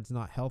Kawhi Leonard's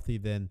not healthy,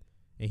 then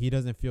and he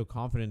doesn't feel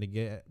confident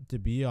to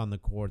be on the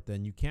court,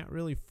 then you can't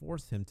really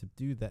force him to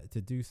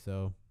do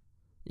so.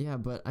 Yeah,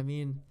 but I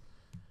mean,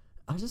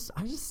 I just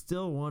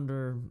still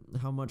wonder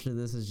how much of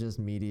this is just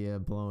media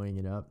blowing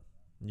it up.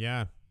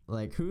 Yeah.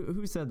 Like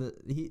who said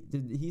that?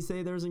 Did he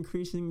say there was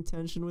increasing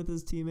tension with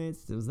his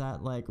teammates? Was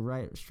that like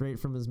right straight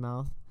from his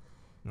mouth?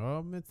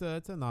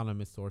 It's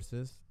anonymous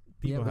sources.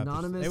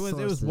 Anonymous sources.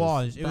 It was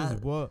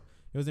Woj.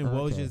 It was in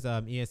Woj's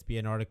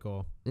ESPN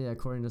article. Yeah,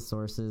 according to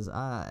sources.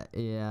 I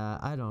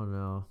don't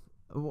know.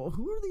 Well,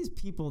 who are these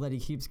people that he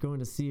keeps going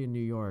to see in New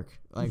York?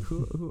 Like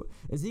who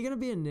is he gonna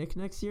be a Knick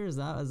next year? Is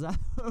that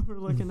what we're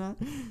looking at?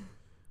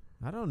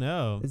 I don't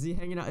know. Is he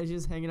hanging out? Is he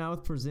just hanging out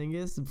with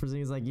Porzingis? And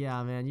Porzingis like,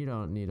 yeah, man, you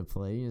don't need to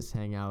play. You just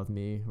hang out with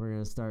me. We're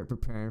gonna start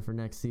preparing for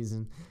next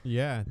season.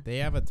 Yeah, they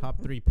have a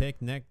top 3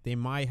 pick. Nick, they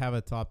might have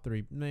a top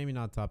 3, maybe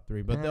not top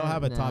 3, but they'll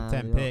have a top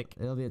 10 pick.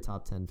 It'll be a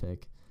top 10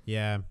 pick.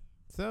 Yeah.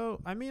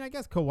 So I mean, I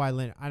guess Kawhi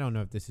Leonard. I don't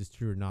know if this is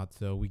true or not.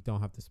 So we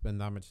don't have to spend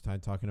that much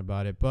time talking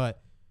about it. But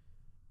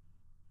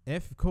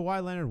if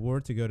Kawhi Leonard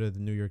were to go to the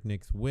New York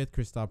Knicks with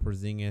Kristaps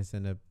Porzingis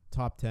and a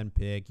top 10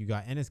 pick, you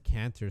got Enes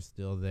Kanter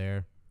still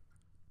there.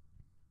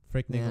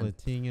 Frick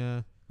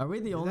Ntilikina. Are we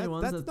the only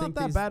ones that think that's not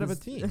that bad of a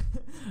team?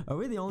 Are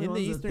we the only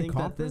ones that think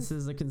that this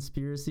is a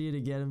conspiracy to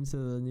get him to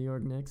the New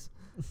York Knicks?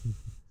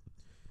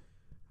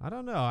 I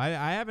don't know.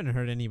 I haven't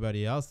heard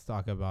anybody else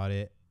talk about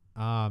it.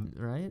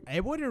 Right?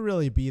 It wouldn't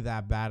really be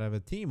that bad of a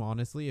team,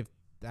 honestly, if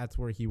that's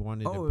where he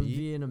wanted to be. Oh, it would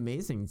be an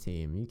amazing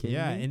team. You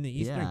kidding me? In the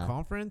Eastern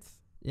Conference.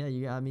 Yeah,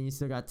 you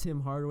still got Tim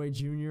Hardaway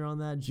Jr. on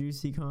that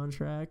juicy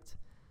contract.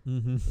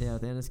 Mm-hmm. Yeah,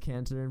 with Enes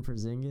Kanter and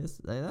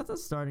Porzingis. That's a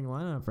starting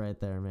lineup right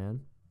there,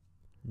 man.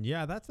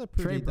 Yeah, that's a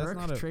pretty.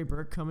 Trey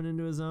Burke coming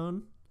into his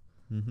own.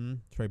 Mm-hmm.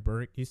 Trey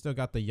Burke. You still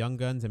got the young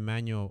guns,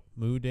 Emmanuel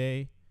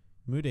Mudiay.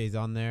 Muday's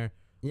on there.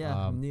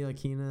 Yeah,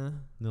 Ntilikina.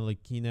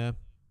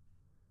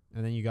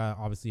 And then you got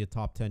obviously a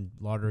top 10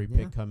 lottery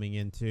pick coming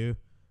in too.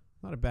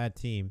 Not a bad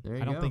team.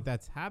 I don't think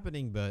that's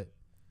happening, but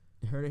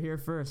you heard it here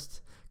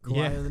first.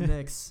 Kawhi of the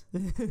Knicks.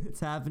 It's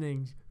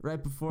happening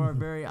right before our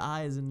very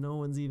eyes, and no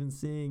one's even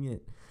seeing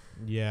it.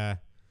 Yeah.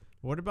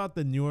 What about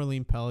the New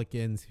Orleans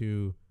Pelicans,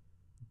 who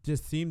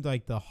just seemed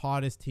like the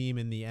hottest team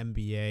in the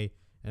NBA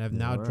and have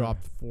now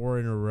dropped 4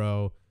 in a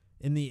row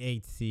in the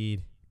 8th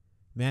seed?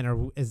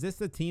 Man, is this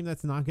the team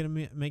that's not going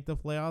to make the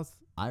playoffs?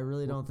 I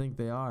really don't think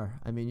they are.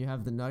 I mean, you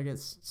have the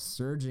Nuggets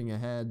surging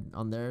ahead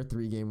on their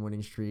 3-game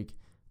winning streak.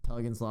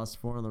 Pelicans lost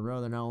 4 in a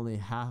row. They're now only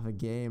half a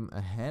game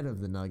ahead of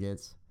the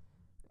Nuggets.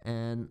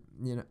 And,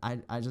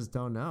 I just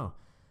don't know.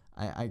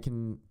 I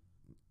can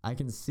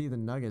see the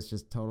Nuggets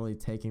just totally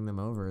taking them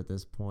over at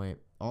this point.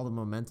 All the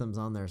momentum's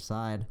on their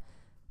side.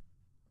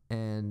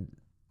 And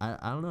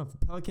I don't know if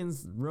the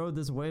Pelicans rode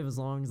this wave as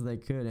long as they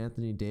could.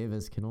 Anthony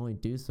Davis can only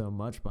do so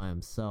much by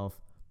himself.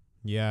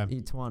 Yeah.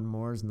 Etuan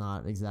Moore's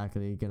not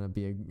exactly going to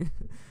be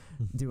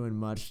doing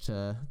much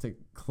to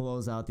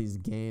close out these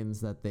games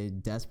that they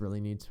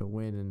desperately need to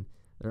win. And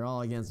they're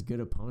all against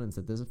good opponents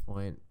at this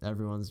point.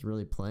 Everyone's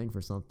really playing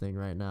for something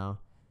right now.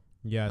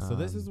 Yeah, so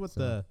this is what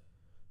the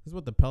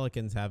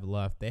Pelicans have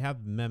left. They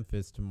have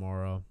Memphis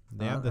tomorrow.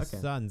 They have the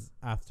Suns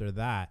after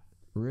that.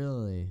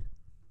 Really?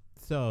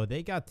 So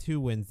they got 2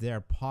 wins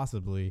there,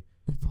 possibly.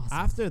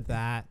 After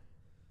that,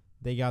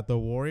 they got the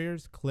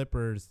Warriors,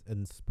 Clippers,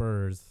 and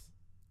Spurs.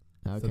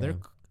 Okay. So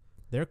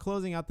they're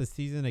closing out the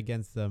season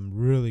against some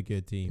really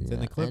good teams. Yeah,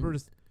 and the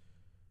Clippers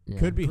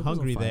could be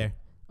hungry there.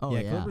 Oh,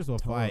 yeah, Clippers will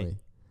fight.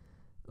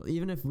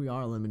 Even if we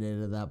are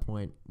eliminated at that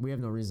point, we have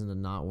no reason to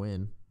not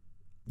win.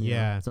 You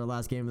know, it's our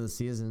last game of the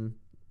season,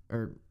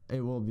 or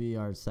it will be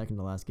our second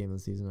to last game of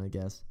the season, I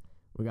guess.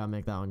 We got to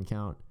make that one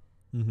count.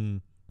 Mm-hmm.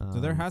 So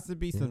there has to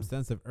be some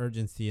sense of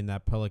urgency in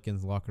that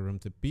Pelicans locker room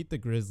to beat the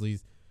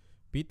Grizzlies,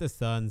 beat the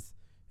Suns,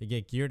 and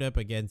get geared up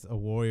against a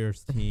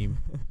Warriors team,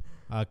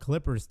 a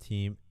Clippers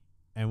team,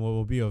 and what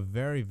will be a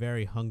very,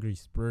 very hungry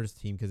Spurs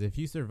team. Because if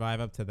you survive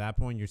up to that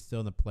point, you're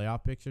still in the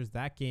playoff pictures.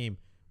 That game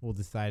will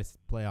decide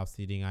playoff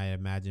seeding, I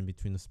imagine,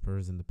 between the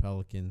Spurs and the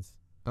Pelicans.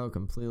 Oh,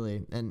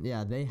 completely. And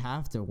yeah, they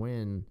have to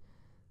win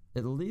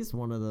at least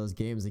one of those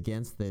games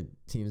against the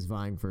teams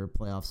vying for a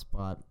playoff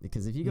spot,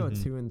 because if you go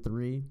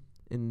 2-3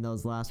 in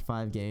those last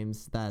 5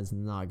 games, that is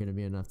not going to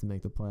be enough to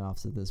make the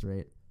playoffs at this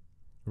rate.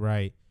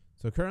 Right.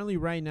 So currently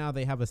right now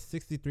they have a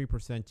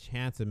 63%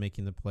 chance of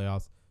making the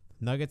playoffs.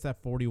 Nuggets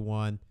at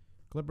 41,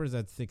 Clippers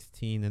at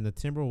 16, and the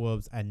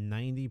Timberwolves at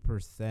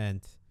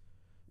 90%.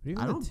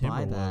 I don't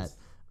buy that.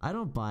 I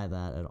don't buy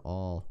that at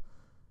all.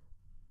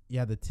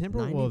 Yeah, the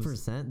Timberwolves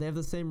 90%. They have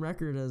the same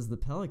record as the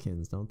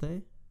Pelicans, don't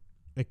they?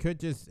 It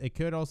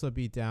could also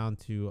be down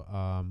to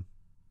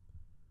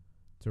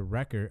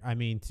record. I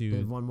mean they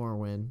have one more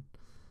win.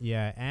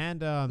 Yeah,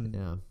 and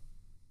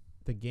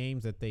the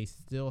games that they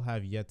still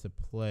have yet to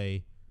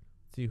play.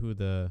 Let's see who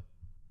the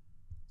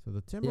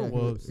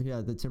Timberwolves. Yeah,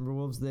 the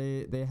Timberwolves.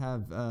 They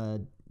have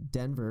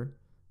Denver,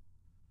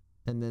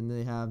 and then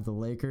they have the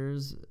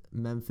Lakers,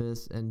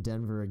 Memphis, and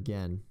Denver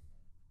again.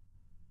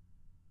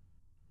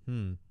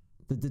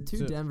 The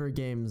two Denver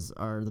games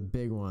are the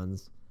big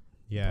ones.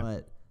 Yeah,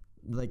 but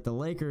like the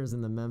Lakers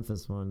and the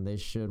Memphis one, they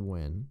should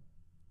win.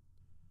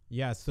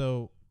 Yeah,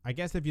 so I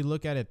guess if you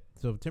look at it,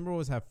 so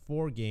Timberwolves have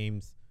 4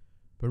 games,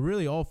 but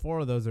really all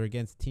 4 of those are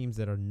against teams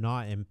that are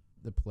not in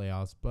the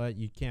playoffs. But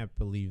you can't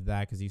believe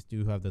that because you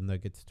do have the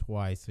Nuggets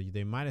twice, so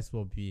they might as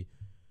well be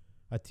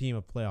a team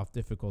of playoff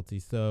difficulty.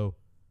 So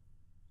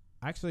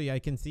actually, I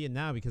can see it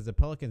now because the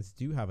Pelicans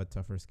do have a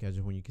tougher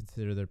schedule when you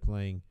consider they're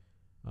playing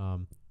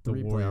the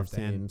 3 Warriors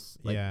playoff teams.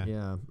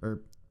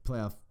 Or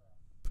playoff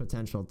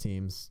potential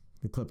teams.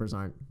 The Clippers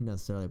aren't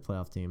necessarily a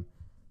playoff team.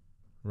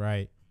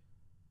 Right.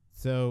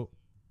 So,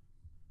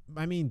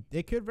 I mean,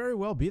 it could very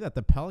well be that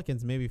the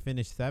Pelicans maybe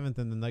finish 7th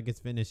and the Nuggets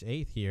finish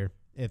 8th here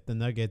if the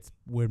Nuggets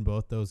win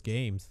both those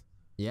games.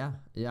 Yeah,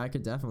 I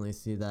could definitely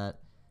see that.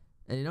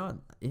 And you know what?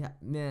 Yeah,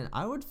 man,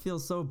 I would feel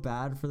so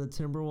bad for the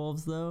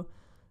Timberwolves, though,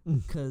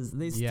 because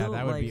they still, yeah,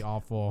 that would be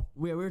awful.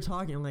 We were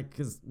talking, like,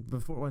 because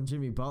before when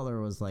Jimmy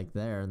Butler was, like,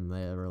 there and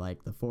they were,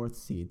 like, the 4th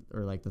seed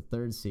or, like, the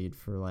 3rd seed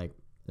for, like,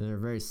 and they're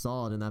very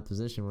solid in that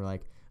position. We're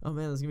like, oh,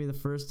 man, this is going to be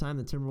the first time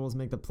the Timberwolves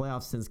make the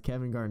playoffs since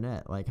Kevin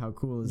Garnett. Like, how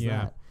cool is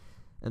that?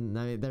 And,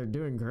 I mean, they're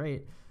doing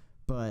great.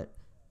 But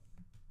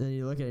then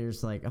you look at it, you're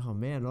just like, oh,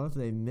 man, what if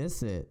they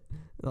miss it?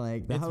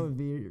 Like, that would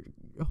be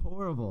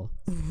horrible.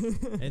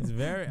 It's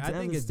very, I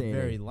think it's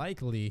very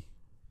likely.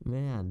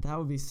 Man, that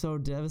would be so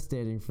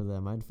devastating for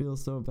them. I'd feel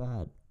so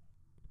bad.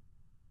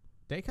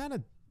 They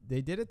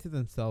did it to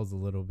themselves a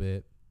little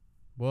bit.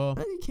 Well,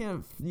 but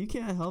you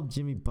can't help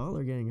Jimmy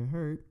Butler getting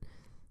hurt.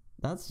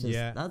 That's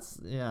just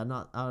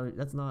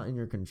that's not in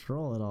your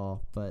control at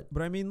all. But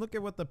I mean, look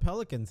at what the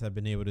Pelicans have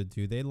been able to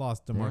do. They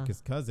lost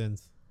DeMarcus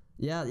Cousins.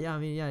 Yeah. I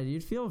mean,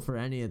 you'd feel for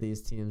any of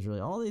these teams really.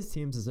 All these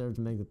teams deserve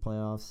to make the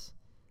playoffs.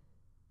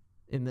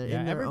 In their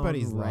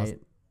everybody's own right.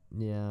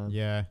 lost.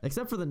 Yeah.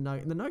 Except for the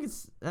Nuggets. The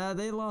Nuggets,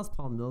 they lost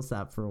Paul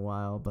Millsap for a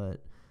while,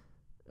 but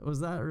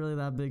was that really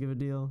that big of a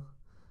deal?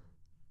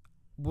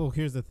 Well,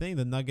 here's the thing: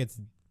 the Nuggets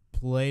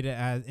played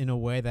it in a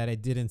way that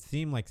it didn't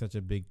seem like such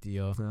a big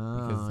deal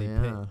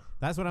because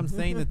that's what I'm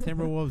saying. The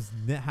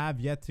Timberwolves have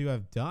yet to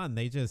have done.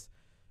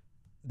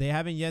 They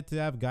haven't yet to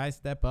have guys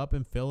step up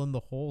and fill in the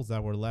holes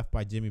that were left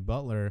by Jimmy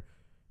Butler.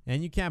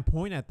 And you can't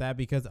point at that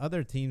because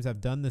other teams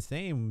have done the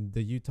same.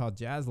 The Utah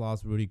Jazz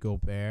lost Rudy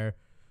Gobert.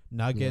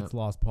 Nuggets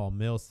lost Paul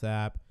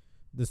Millsap.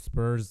 The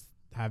Spurs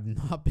have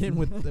not been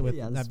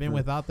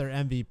without their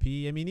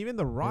MVP. I mean, even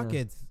the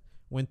Rockets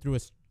went through a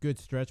good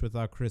stretch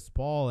without Chris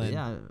Paul and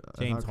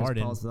James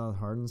Harden. Chris Paul's without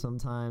Harden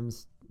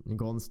sometimes. And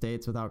Golden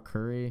State's without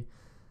Curry.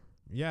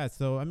 Yeah,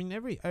 so I mean,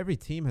 every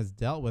team has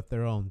dealt with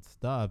their own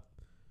stuff.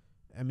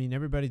 I mean,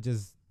 everybody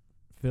just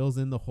fills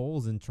in the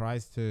holes and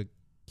tries to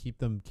keep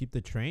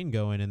the train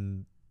going,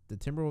 and the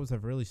Timberwolves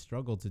have really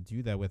struggled to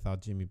do that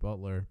without Jimmy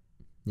Butler.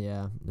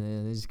 Yeah,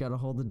 they just got to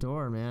hold the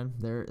door, man.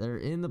 They're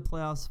in the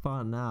playoff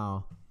spot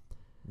now.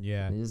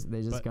 Yeah,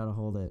 they just got to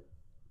hold it.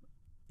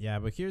 Yeah,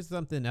 but here's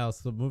something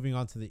else. So moving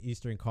on to the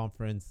Eastern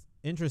Conference,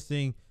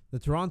 interesting. The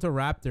Toronto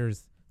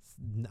Raptors,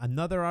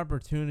 another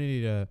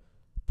opportunity to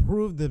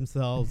prove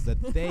themselves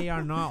that they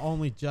are not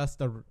only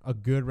just a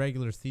good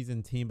regular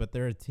season team, but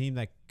they're a team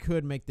that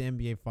could make the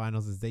NBA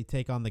Finals as they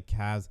take on the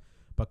Cavs,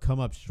 but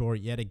come up short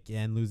yet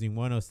again, losing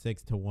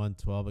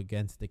 106-112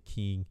 against the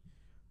King.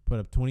 Put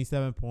up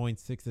 27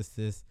 points, 6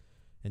 assists,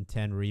 and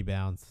 10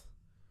 rebounds.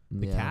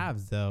 The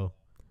Cavs, though,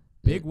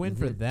 big win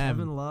for them.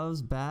 Kevin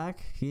Love's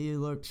back. He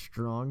looked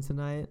strong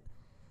tonight.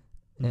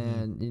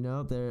 And, you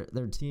know,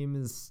 their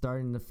team is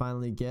starting to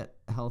finally get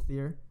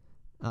healthier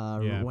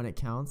when it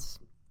counts.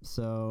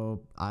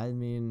 So, I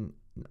mean,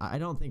 I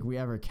don't think we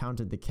ever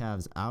counted the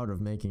Cavs out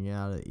of making it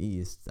out of the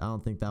East. I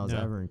don't think that was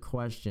ever in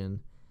question.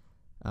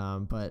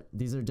 But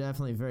these are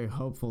definitely very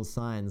hopeful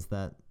signs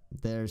that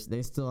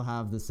they still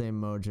have the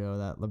same mojo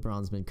that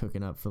LeBron's been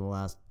cooking up for the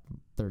last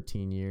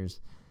 13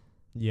 years.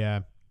 Yeah.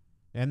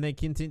 And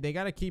they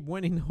got to keep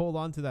winning to hold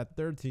on to that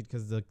 3rd seed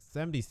because the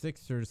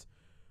 76ers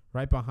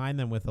right behind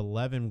them with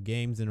 11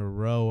 games in a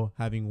row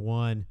having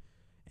won.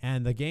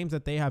 And the games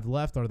that they have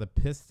left are the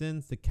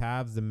Pistons, the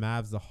Cavs, the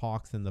Mavs, the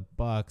Hawks, and the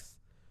Bucks.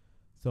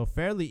 So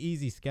fairly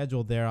easy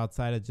schedule there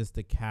outside of just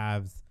the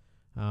Cavs.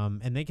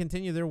 And they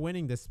continue their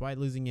winning despite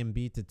losing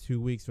Embiid to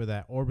 2 weeks for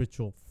that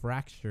orbital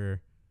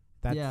fracture.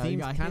 That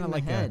seems kind of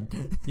like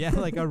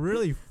like a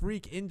really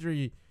freak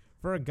injury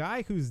for a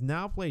guy who's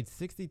now played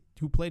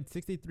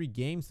 63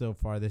 games so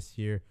far this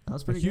year. That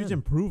was pretty huge good.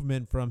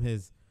 Improvement from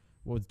his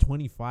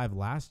 25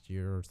 last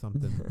year or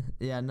something.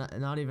 Yeah,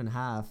 not even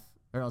half,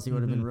 or else he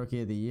would have been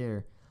rookie of the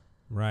year.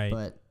 Right.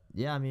 But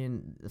yeah, I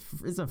mean,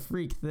 it's a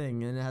freak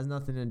thing, and it has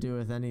nothing to do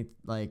with any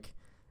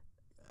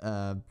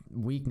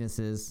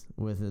weaknesses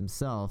with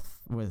himself,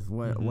 with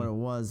what it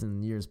was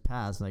in years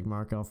past. Like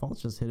Markelle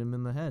Fultz just hit him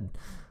in the head.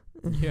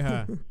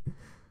 Yeah.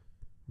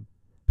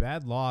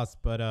 Bad loss,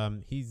 but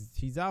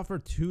he's out for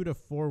 2 to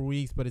 4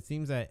 weeks, but it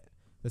seems that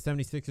the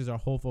 76ers are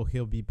hopeful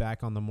he'll be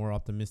back on the more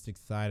optimistic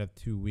side of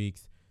 2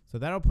 weeks. So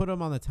that'll put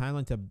him on the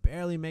timeline to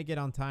barely make it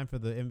on time for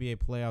the NBA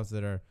playoffs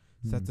that are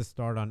set to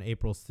start on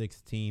April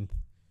 16th.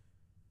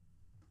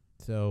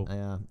 So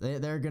yeah,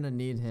 they're going to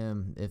need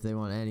him if they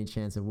want any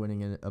chance of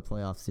winning a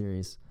playoff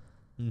series.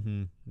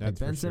 That's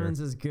Ben Simmons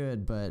is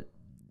good, but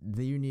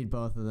you need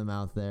both of them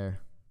out there.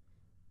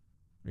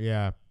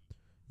 Yeah.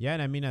 Yeah,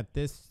 and I mean at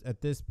this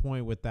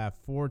point with that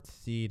 4th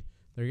seed,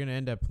 they're gonna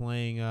end up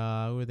playing who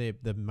are they?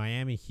 The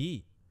Miami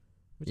Heat.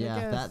 Which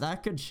that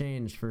could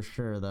change for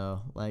sure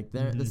though. Like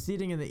the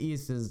seeding in the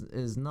East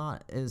is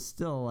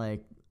still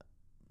like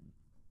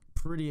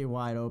pretty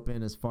wide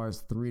open as far as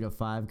 3 to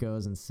 5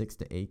 goes and 6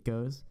 to 8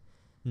 goes.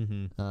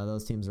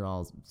 Those teams are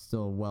all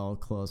still well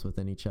close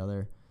within each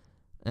other,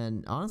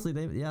 and honestly,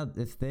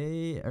 if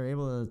they are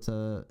able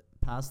to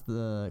pass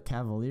the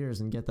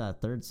Cavaliers and get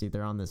that 3rd seed,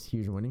 they're on this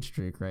huge winning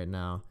streak right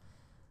now.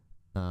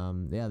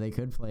 They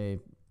could play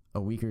a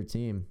weaker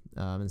team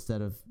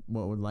instead of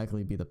what would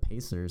likely be the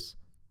Pacers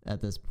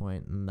at this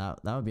point, and that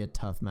would be a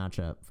tough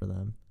matchup for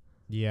them.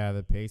 Yeah,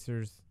 the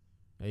Pacers.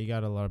 You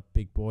got a lot of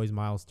big boys.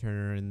 Miles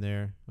Turner in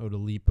there.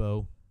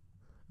 Oladipo,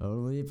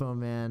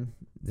 man.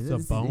 It's a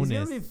bonus. It's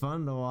gonna be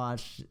fun to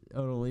watch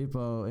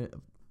Oladipo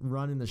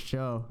running the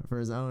show for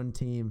his own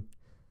team.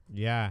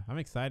 Yeah, I'm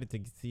excited to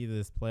see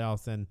this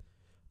playoffs, and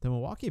the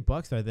Milwaukee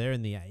Bucks are there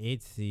in the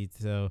 8th seed,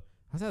 so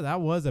I said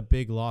that was a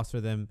big loss for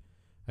them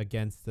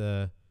against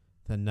the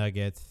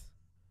Nuggets.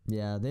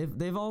 Yeah,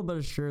 they've all but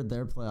assured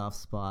their playoff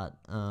spot.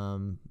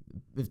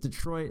 If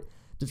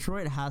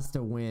Detroit has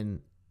to win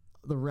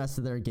the rest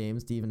of their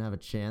games to even have a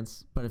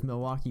chance, but if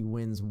Milwaukee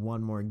wins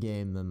one more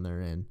game, then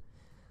they're in.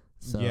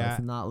 So it's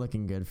not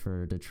looking good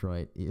for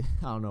Detroit. I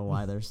don't know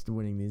why they're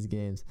winning these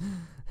games.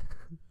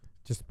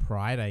 Just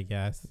pride, I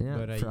guess. Yeah,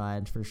 but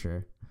pride for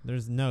sure.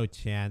 There's no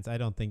chance. I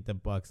don't think the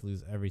Bucks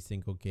lose every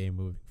single game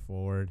moving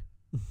forward.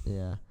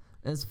 Yeah.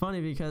 It's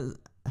funny because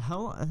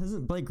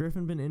hasn't Blake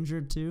Griffin been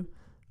injured too?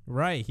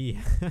 Right, he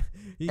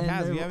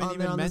has. We haven't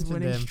even mentioned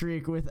winning him.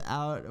 Streak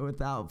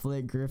without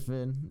Blake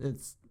Griffin.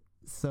 It's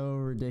so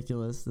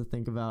ridiculous to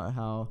think about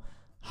how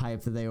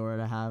hyped they were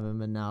to have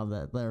him, and now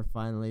that they're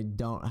finally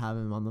don't have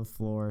him on the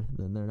floor,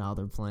 then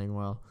they're playing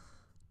well.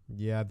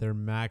 Yeah, their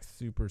max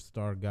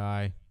superstar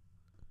guy.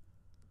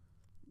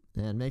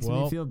 And it makes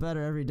me feel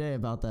better every day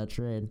about that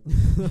trade.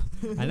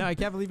 I know. I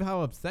can't believe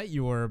how upset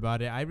you were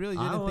about it. I really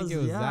didn't think it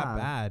was that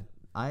bad.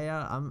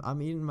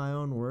 I'm eating my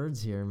own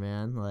words here,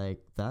 man. Like,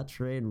 that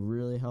trade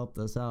really helped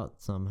us out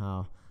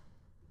somehow.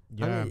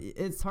 Yeah. I mean,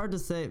 it's hard to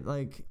say.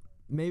 Like,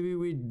 maybe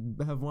we'd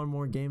have won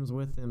more games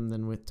with him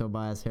than with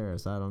Tobias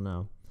Harris. I don't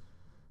know.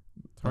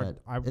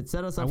 But it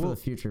set us up for the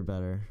future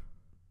better.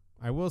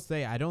 I will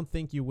say, I don't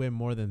think you win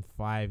more than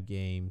 5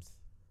 games.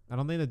 I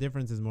don't think the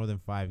difference is more than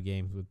 5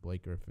 games with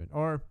Blake Griffin.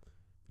 Or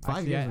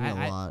 5 games would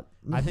be a lot.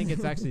 I think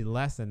it's actually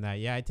less than that.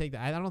 Yeah, I take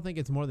that. I don't think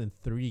it's more than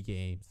 3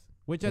 games,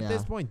 which at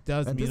this point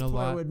does mean a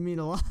lot. It would mean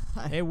a lot.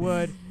 It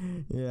would.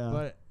 Yeah.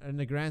 But in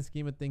the grand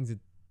scheme of things,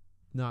 it's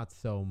not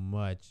so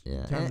much.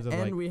 Yeah. In terms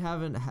of we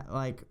haven't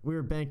we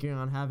were banking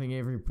on having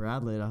Avery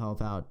Bradley to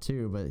help out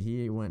too, but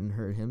he went and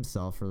hurt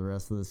himself for the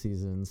rest of the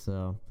season.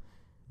 So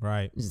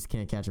right, you just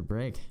can't catch a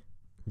break.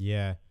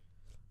 Yeah.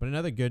 But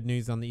another good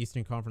news on the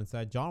Eastern Conference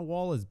side, John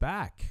Wall is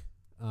back.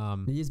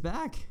 He's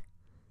back.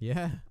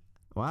 Yeah.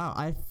 Wow.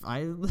 I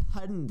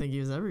didn't think he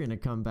was ever gonna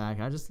come back.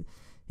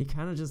 He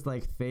kind of just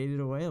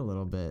faded away a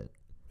little bit.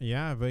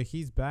 Yeah, but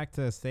he's back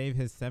to save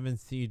his 7th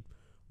seed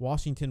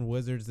Washington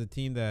Wizards, the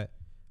team that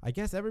I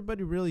guess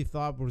everybody really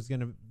thought was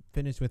gonna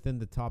finish within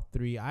the top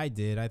 3. I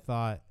did. I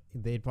thought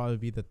they'd probably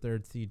be the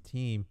 3rd seed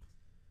team.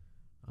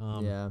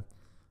 Yeah.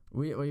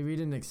 We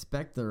didn't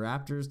expect the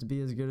Raptors to be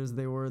as good as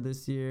they were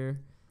this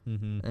year.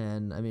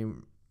 And I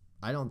mean,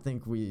 I don't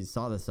think we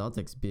saw the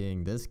Celtics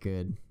being this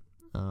good,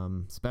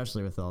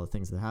 especially with all the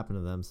things that happened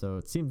to them. So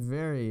it seemed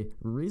very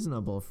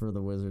reasonable for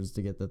the Wizards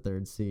to get the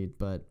 3rd seed.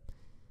 But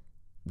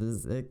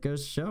it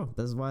goes to show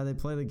this is why they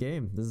play the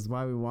game. This is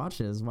why we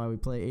watch it. This is why we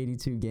play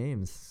 82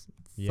 games.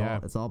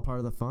 It's all part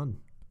of the fun.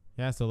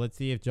 Yeah, so let's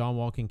see if John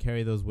Wall can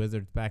carry those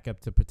Wizards back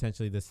up to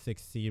potentially the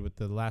 6th seed with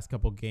the last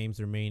couple games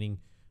remaining.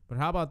 But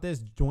how about this?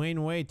 Dwayne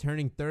Wade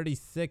turning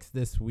 36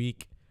 this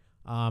week.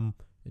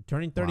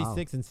 Turning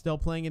 36 and still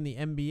playing in the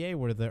NBA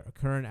where the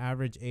current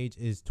average age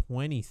is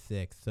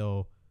 26.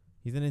 So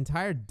He's an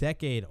entire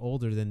decade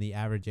older than the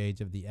average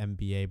age of the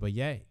NBA. But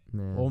yeah,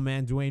 old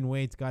man Dwayne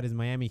Wade's got his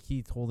Miami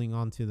Heat holding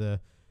on to the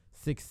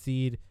 6th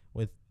seed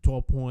with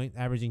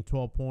averaging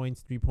 12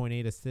 points,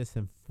 3.8 assists,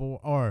 and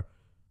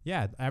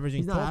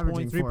averaging 12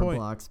 points, 3 points.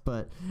 Blocks,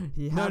 but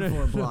he had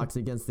 4 blocks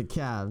against the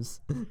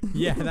Cavs.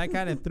 Yeah, that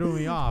kind of threw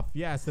me off.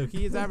 Yeah, so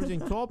he is averaging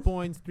 12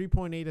 points,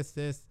 3.8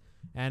 assists,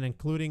 and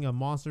including a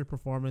monster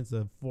performance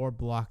of 4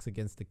 blocks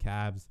against the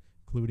Cavs,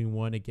 including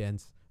one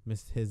against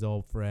his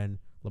old friend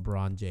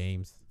LeBron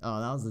James. Oh,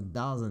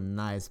 that was a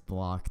nice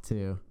block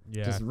too.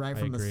 Yeah, just right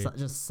from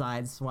just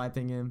side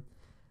swiping him.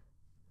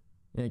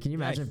 Yeah, can you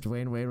imagine if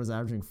Dwayne Wade was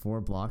averaging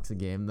 4 blocks a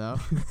game though?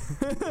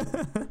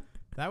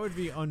 That would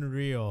be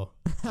unreal.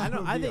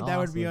 I think that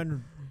would be it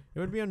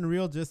would be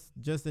unreal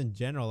just in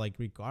general, like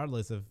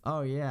regardless of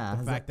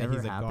the fact that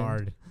he's a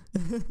guard.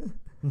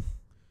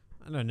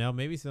 I don't know,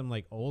 maybe some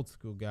like old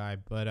school guy,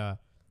 but how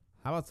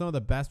about some of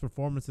the best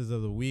performances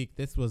of the week?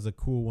 This was a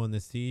cool one to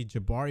see.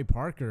 Jabari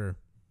Parker.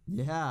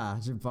 Yeah,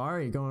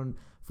 Jabari going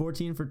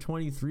 14 for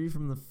 23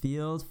 from the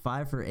field,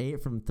 5 for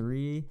 8 from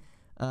 3.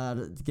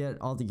 To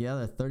get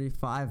altogether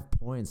 35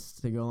 points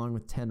to go along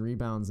with 10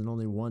 rebounds and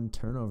only 1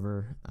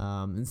 turnover.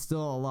 And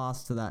still a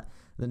loss to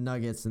the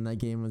Nuggets in that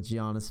game with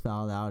Giannis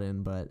fouled out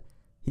in, but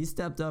he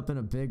stepped up in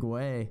a big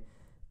way.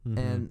 Mm-hmm.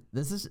 And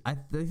I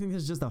think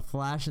this is just a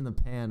flash in the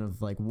pan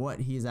of like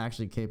what he's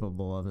actually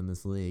capable of in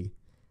this league.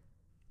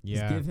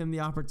 Yeah. Just give him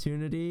the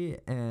opportunity,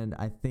 and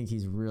I think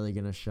he's really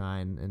going to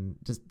shine. And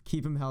just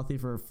keep him healthy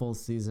for a full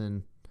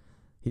season.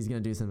 He's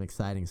going to do some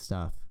exciting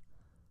stuff.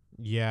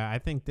 Yeah, I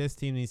think this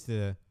team needs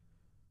to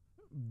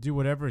do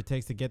whatever it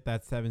takes to get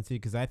that 7 seed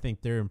because I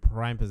think they're in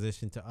prime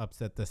position to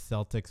upset the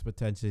Celtics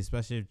potentially,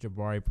 especially if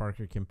Jabari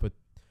Parker can put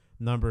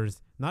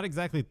numbers, not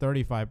exactly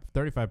 35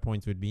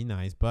 points would be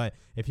nice, but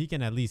if he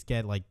can at least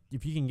get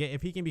if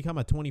he can become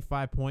a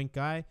 25-point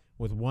guy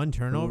with 1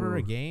 turnover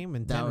a game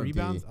and 10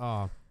 rebounds,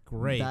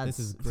 great. This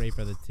is great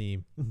for the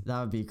team. That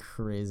would be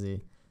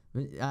crazy.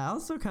 I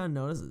also kind of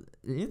noticed,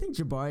 do you think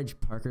Jabari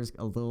Parker's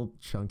a little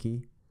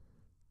chunky?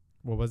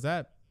 What was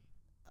that?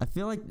 I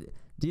feel like,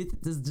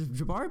 does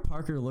Jabari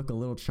Parker look a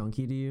little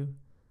chunky to you?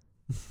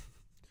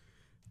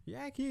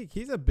 Yeah,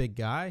 he's a big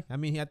guy. I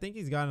mean, I think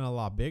he's gotten a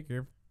lot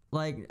bigger.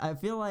 Like, I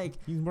feel like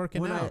he's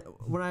working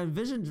out. When I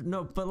envisioned,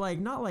 but like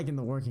not like in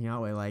the working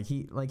out way. Like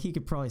he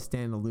could probably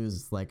stand to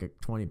lose like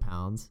 20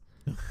 pounds.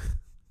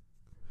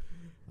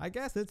 I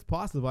guess it's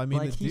possible. I mean,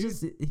 like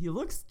he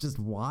looks just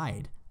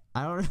wide.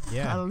 I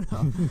don't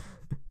know.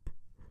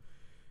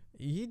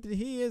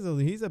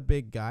 He's a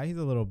big guy. He's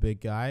a little big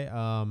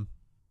guy.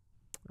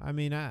 I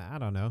mean, I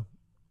don't know.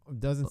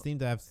 Doesn't seem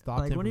to have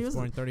stopped him from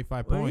scoring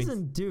 35 points. When he was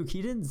in Duke,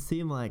 he didn't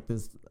seem like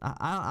this.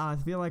 I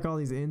feel like all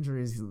these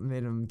injuries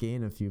made him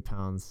gain a few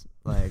pounds.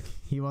 Like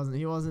he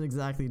wasn't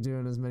exactly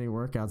doing as many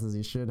workouts as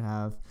he should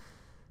have.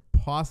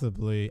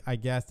 Possibly, I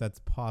guess that's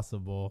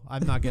possible.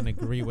 I'm not gonna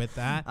agree with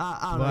that.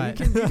 I don't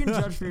know. You can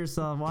judge for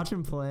yourself. Watch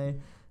him play.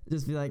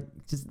 Just be like,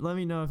 just let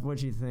me know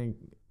what you think.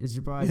 Is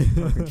Jabari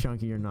Parker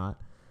chunky or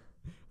not?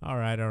 All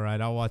right.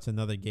 I'll watch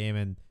another game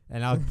and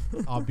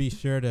I'll be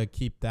sure to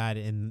keep that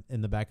in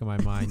the back of my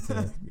mind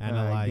to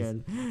analyze.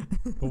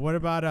 But what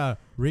about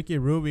Ricky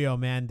Rubio,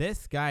 man?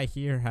 This guy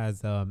here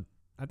has I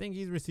think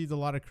he's received a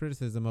lot of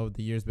criticism over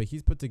the years, but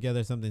he's put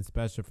together something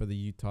special for the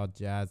Utah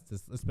Jazz,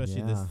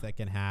 especially this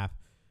second half.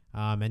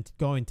 And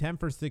going 10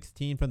 for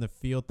 16 from the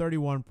field,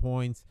 31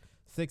 points,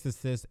 6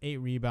 assists, 8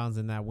 rebounds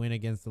in that win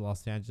against the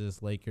Los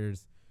Angeles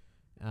Lakers.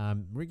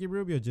 Ricky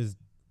Rubio just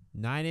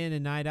night in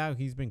and night out,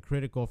 he's been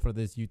critical for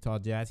this Utah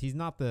Jazz. He's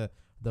not the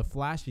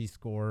flashy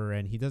scorer,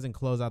 and he doesn't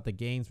close out the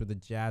games for the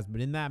Jazz, but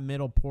in that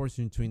middle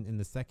portion in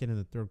the second and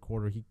the third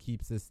quarter, he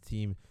keeps this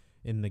team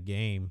in the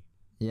game.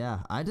 Yeah,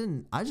 I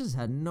just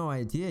had no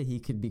idea he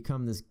could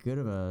become this good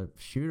of a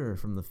shooter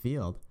from the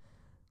field.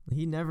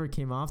 He never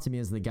came off to me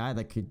as the guy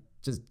that could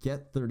just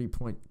get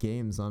 30-point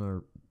games on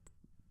a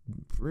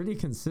pretty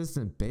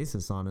consistent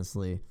basis,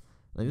 honestly.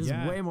 Like, this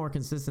is way more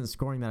consistent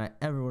scoring than I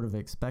ever would have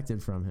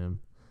expected from him.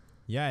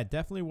 Yeah, it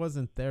definitely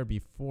wasn't there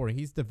before.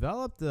 He's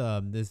developed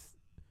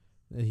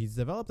He's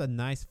developed a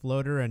nice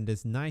floater and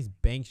this nice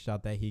bank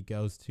shot that he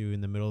goes to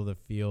in the middle of the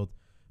field,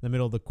 in the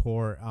middle of the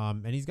court.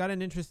 And he's got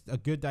a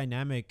good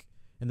dynamic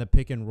in the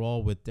pick and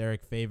roll with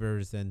Derek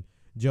Favors and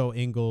Joe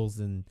Ingles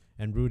and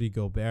Rudy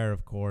Gobert,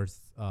 of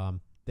course.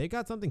 They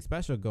got something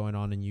special going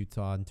on in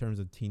Utah in terms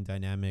of team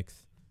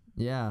dynamics.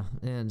 Yeah,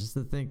 and just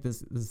to think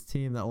this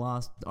team that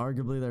lost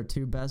arguably their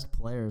 2 best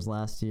players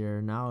last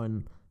year, now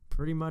in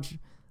pretty much,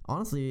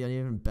 honestly, an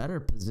even better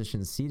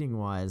position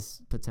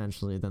seeding-wise,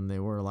 potentially, than they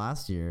were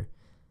last year.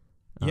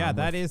 Yeah,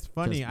 that is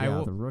funny.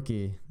 The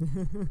rookie.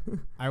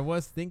 I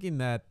was thinking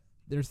that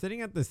they're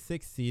sitting at the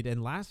 6th seed,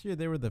 and last year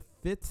they were the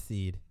 5th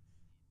seed,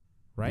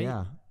 right?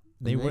 Yeah.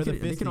 They were the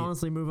 5th seed. They can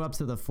honestly move up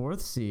to the 4th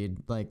seed,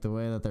 like the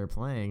way that they're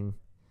playing.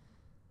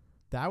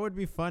 That would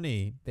be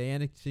funny. They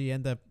actually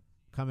end up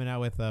coming out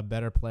with a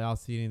better playoff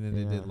seeding than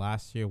they did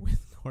last year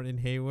with Gordon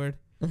Hayward.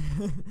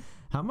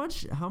 How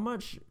much?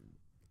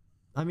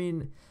 I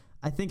mean,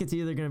 I think it's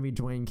either going to be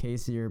Dwayne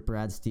Casey or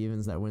Brad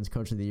Stevens that wins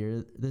Coach of the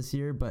Year this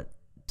year. But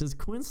does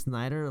Quinn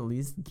Snyder at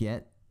least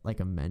get like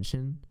a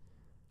mention?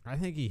 I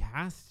think he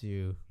has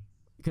to.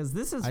 Because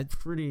this is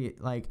pretty,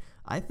 like,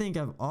 I think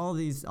of all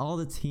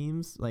the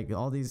teams, like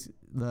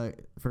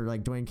for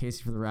like Dwayne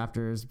Casey for the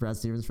Raptors, Brad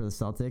Stevens for the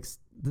Celtics,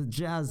 the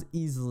Jazz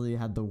easily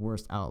had the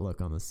worst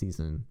outlook on the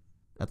season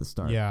at the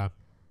start. Yeah.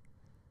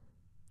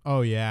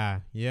 Oh, yeah.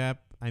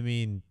 Yep. I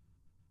mean,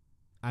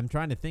 I'm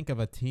trying to think of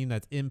a team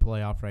that's in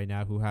playoff right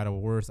now who had a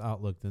worse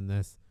outlook than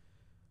this.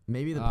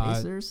 Maybe the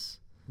Pacers?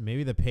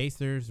 Maybe the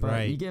Pacers, but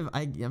right. You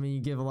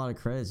give a lot of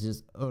credit to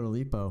just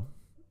Oladipo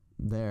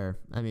there.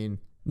 I mean,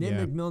 Nate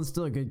McMillan's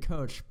still a good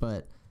coach,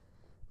 but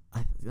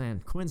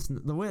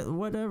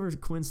whatever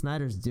Quinn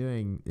Snyder's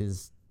doing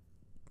is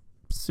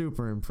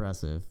super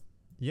impressive.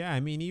 Yeah, I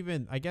mean,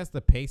 even I guess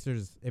the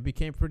Pacers, it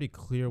became pretty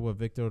clear what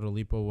Victor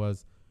Oladipo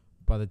was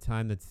by the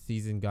time the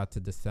season got to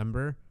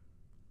December.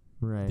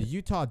 Right. The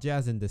Utah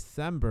Jazz in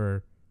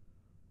December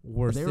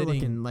were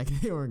looking like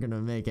they weren't going to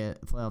make it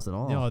playoffs at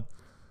all.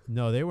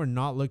 No, they were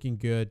not looking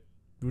good.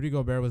 Rudy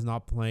Gobert was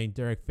not playing.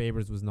 Derek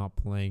Favors was not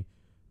playing.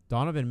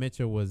 Donovan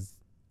Mitchell was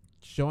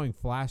showing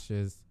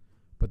flashes,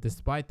 but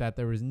despite that,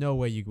 there was no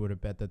way you would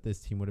have bet that this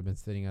team would have been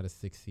sitting at a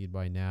 6th seed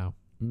by now.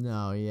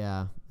 No,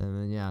 yeah.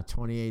 And then,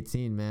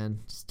 2018, man,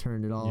 just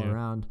turned it all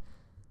around.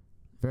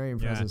 Very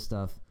impressive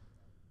stuff.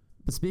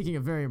 But speaking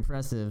of very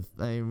impressive,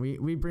 I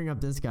mean, we bring up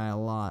this guy a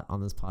lot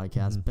on this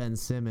podcast, Ben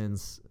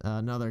Simmons.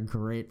 Another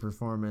great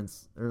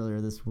performance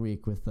earlier this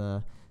week with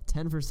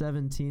 10 for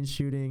 17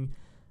 shooting,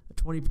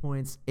 20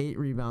 points, 8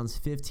 rebounds,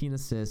 15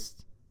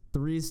 assists,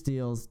 3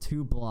 steals,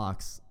 2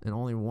 blocks, and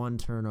only 1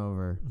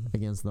 turnover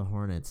against the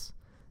Hornets.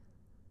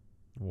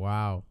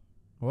 Wow.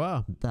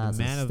 Well, that's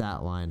a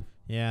stat line.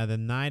 Yeah, the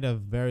night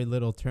of very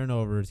little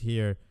turnovers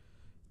here.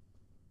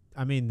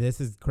 I mean, this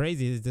is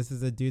crazy. This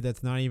is a dude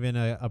that's not even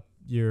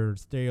your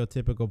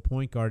stereotypical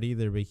point guard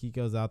either, but he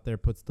goes out there,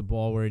 puts the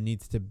ball where it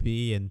needs to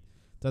be, and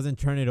doesn't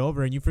turn it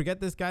over. And you forget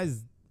this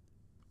guy's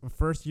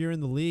first year in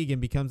the league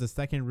and becomes the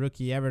second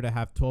rookie ever to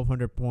have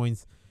 1,200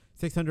 points,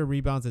 600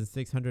 rebounds, and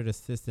 600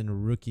 assists in a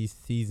rookie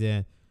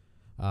season.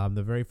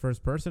 The very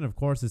first person, of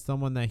course, is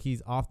someone that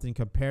he's often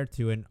compared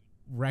to and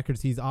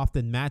records he's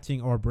often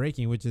matching or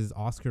breaking, which is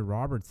Oscar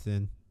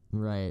Robertson.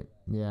 Right.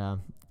 Yeah.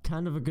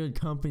 Kind of a good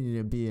company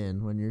to be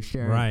in when you're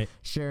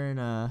sharing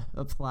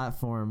a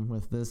platform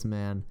with this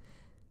man.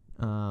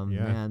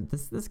 Man,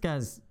 this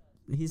guy's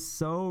he's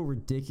so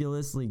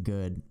ridiculously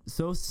good,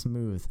 so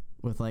smooth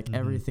with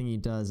everything he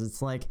does.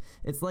 It's like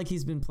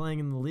he's been playing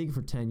in the league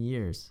for 10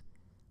 years.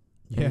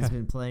 Yeah. And he's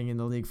been playing in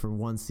the league for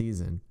 1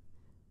 season.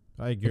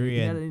 I agree. He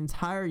had an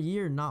entire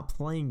year not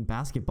playing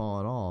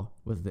basketball at all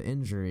with the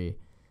injury.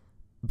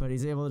 But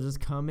he's able to just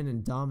come in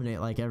and dominate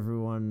like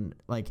everyone,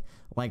 like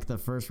the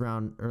first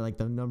round or like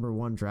the number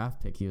 1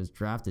 draft pick he was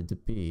drafted to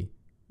be,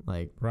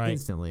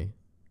 instantly.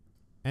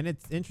 And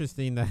it's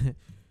interesting that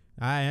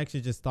I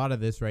actually just thought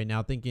of this right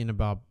now, talking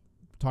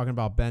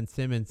about Ben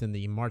Simmons in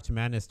the March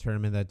Madness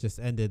tournament that just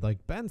ended.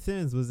 Like, Ben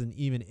Simmons wasn't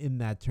even in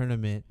that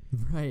tournament.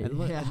 Right.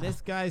 And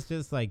this guy's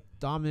just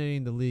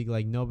dominating the league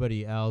like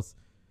nobody else.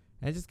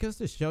 And it just goes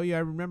to show you, I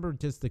remember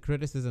just the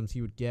criticisms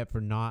he would get for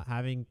not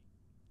having.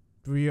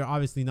 We're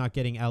obviously not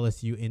getting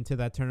LSU into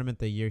that tournament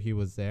the year he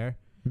was there.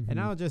 And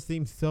now it just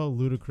seems so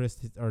ludicrous,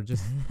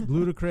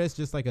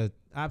 just like a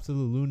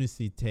absolute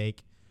lunacy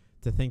take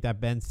to think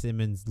that Ben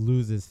Simmons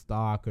loses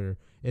stock or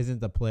isn't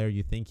the player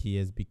you think he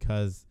is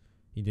because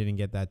he didn't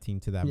get that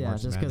team to that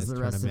March Madness tournament. Yeah, just because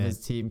the rest of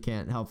his team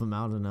can't help him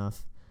out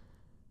enough.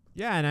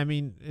 Yeah, and I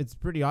mean, it's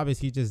pretty obvious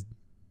he just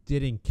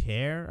didn't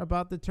care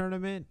about the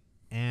tournament.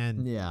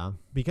 And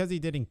because he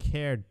didn't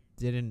care,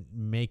 didn't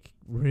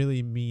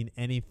really mean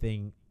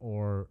anything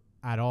or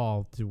at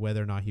all to whether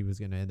or not he was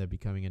going to end up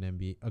becoming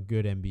a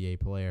good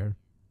NBA player.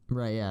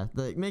 Right, yeah.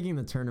 Making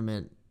the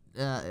tournament,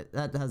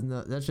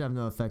 that should have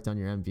no effect on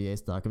your NBA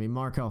stock. I mean,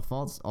 Markelle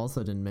Fultz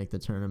also didn't make the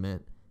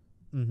tournament,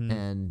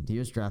 and he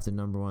was drafted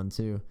number 1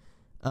 too.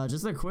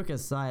 Just a quick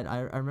aside, I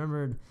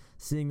remembered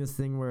seeing this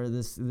thing where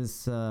this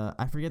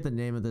I forget the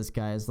name of this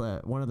guy, is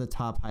one of the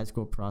top high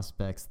school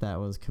prospects that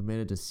was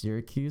committed to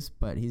Syracuse,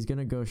 but he's going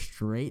to go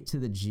straight to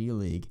the G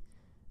League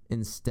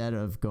instead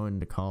of going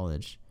to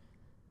college.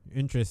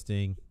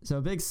 Interesting. So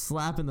a big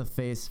slap in the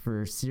face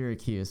for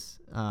Syracuse.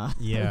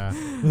 Yeah.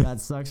 That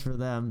sucks for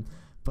them.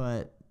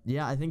 But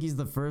yeah, I think he's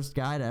the first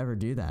guy to ever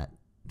do that,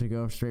 to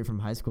go straight from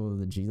high school to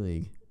the G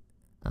League.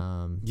 So,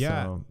 I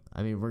mean,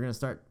 I think we're going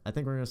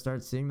to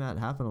start seeing that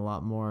happen a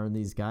lot more. And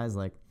these guys,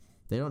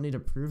 they don't need to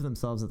prove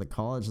themselves at the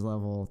college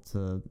level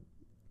to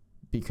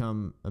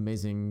become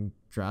amazing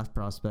draft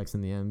prospects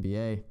in the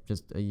NBA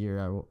just a year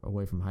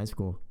away from high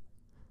school.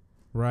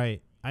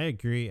 Right. I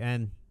agree.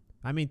 And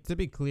I mean, to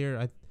be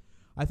clear,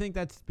 I think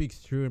that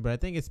speaks true, but I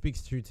think it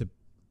speaks true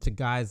to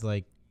guys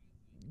that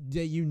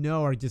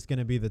are just going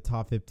to be the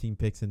top 15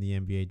 picks in the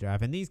NBA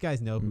draft. And these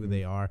guys know who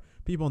they are.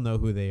 People know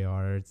who they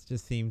are. It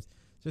just seems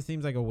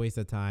like a waste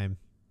of time.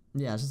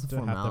 Yeah, it's just a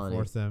formality. Have to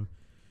force them.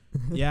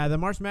 Yeah, the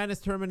March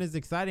Madness tournament is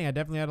exciting. I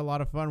definitely had a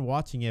lot of fun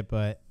watching it,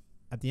 but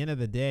at the end of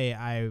the day,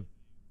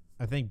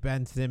 I think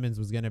Ben Simmons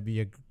was going to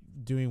be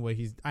doing what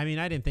he's. I mean,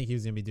 I didn't think he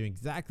was going to be doing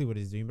exactly what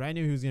he's doing, but I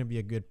knew he was going to be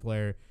a good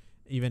player,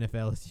 even if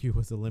LSU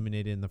was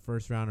eliminated in the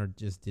first round or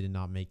just did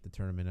not make the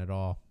tournament at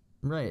all.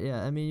 Right.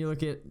 Yeah. I mean, you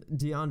look at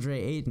DeAndre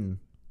Ayton,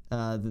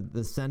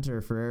 the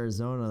center for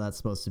Arizona. That's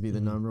supposed to be the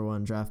number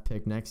 1 draft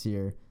pick next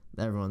year.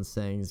 Everyone's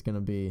saying he's going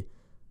to be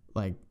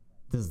like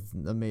this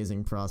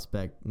amazing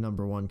prospect,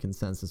 number 1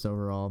 consensus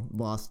overall.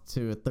 Lost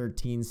to a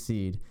 13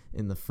 seed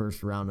in the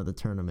first round of the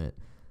tournament.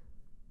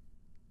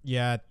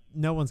 Yeah,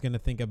 no one's gonna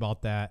think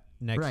about that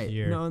next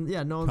year. No one's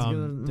gonna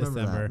remember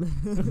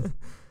December.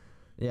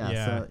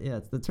 that.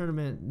 So the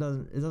tournament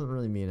doesn't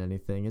really mean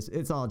anything.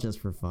 It's all just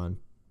for fun.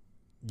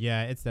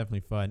 Yeah, it's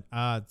definitely fun.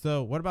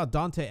 So what about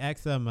Dante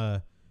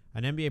Exum,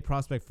 an NBA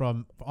prospect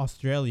from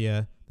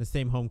Australia, the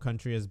same home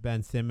country as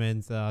Ben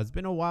Simmons? It's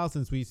been a while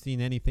since we've seen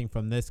anything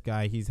from this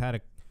guy. He's had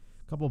a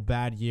couple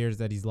bad years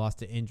that he's lost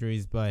to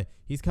injuries, but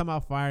he's come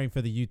out firing for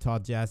the Utah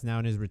Jazz now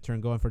in his return,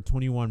 going for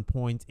 21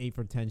 points, 8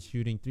 for 10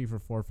 shooting, 3 for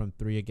 4 from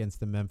 3 against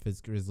the Memphis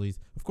Grizzlies.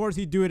 Of course,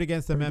 he'd do it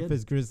against the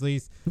Memphis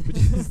Grizzlies, which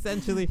is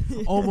essentially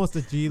almost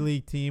a G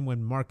League team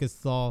when Marcus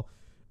Saul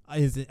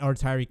or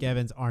Tyreek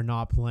Evans are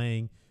not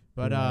playing.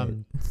 But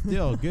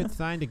still, good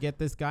sign to get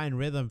this guy in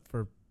rhythm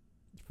for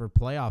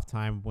playoff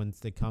time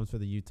once it comes for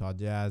the Utah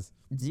Jazz.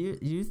 Do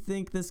you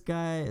think this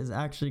guy is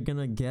actually going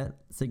to get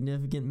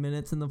significant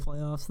minutes in the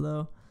playoffs,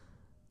 though?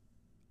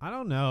 I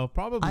don't know.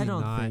 Probably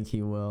not. I don't think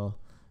he will.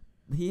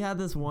 He had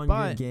this one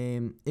good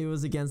game. It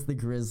was against the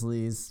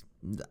Grizzlies.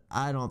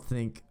 I don't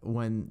think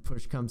when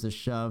push comes to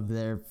shove,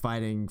 they're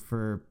fighting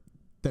for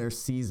their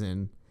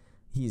season,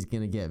 he's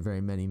going to get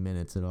very many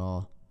minutes at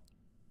all.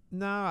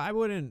 No, I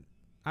wouldn't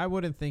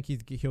think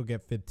he'll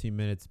get 15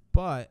 minutes,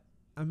 but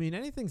I mean,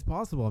 anything's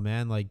possible,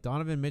 man. Like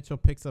Donovan Mitchell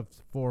picks up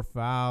 4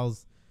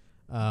 fouls.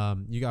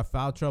 You got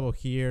foul trouble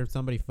here.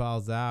 Somebody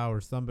fouls out, or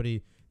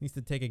somebody needs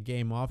to take a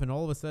game off, and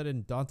all of a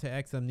sudden, Dante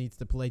Exum needs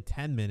to play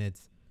 10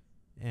 minutes.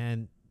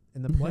 And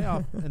in the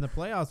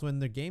playoffs, when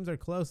the games are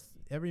close,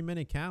 every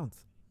minute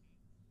counts.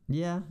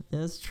 Yeah,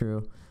 that's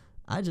true.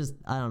 I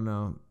don't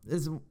know.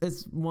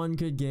 It's one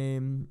good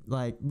game.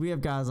 Like we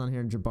have guys on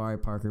here,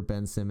 Jabari Parker,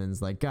 Ben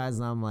Simmons, like guys.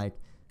 And I'm like,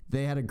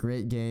 they had a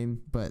great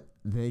game, but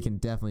they can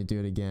definitely do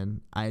it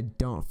again. I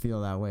don't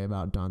feel that way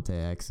about Dante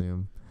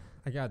Exum.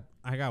 I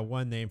got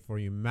one name for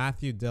you,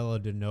 Matthew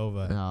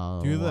Dellavedova.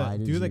 Oh,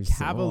 do the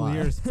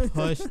Cavaliers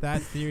push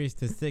that series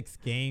to 6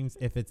 games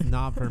if it's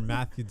not for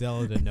Matthew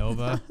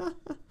Dellavedova?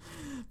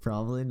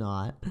 Probably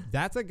not.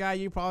 That's a guy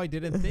you probably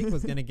didn't think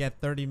was going to get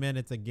 30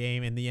 minutes a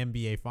game in the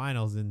NBA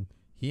Finals, and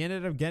he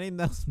ended up getting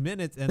those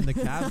minutes, and the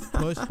Cavs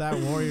pushed that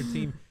Warrior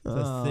team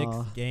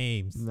to 6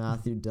 games.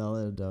 Matthew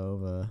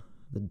Dellavedova.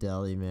 The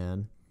deli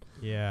man.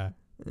 Yeah.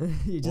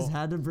 You just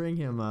had to bring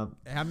him up.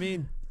 I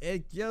mean,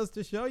 it goes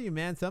to show you,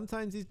 man,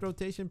 sometimes these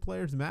rotation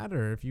players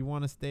matter if you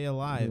want to stay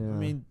alive. Yeah. I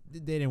mean, they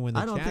didn't win the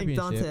championship. I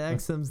don't think Dante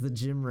Exum's the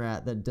gym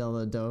rat that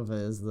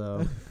Dellavedova is,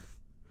 though.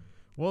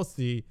 We'll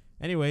see.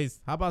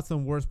 Anyways, how about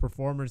some worst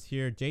performers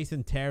here?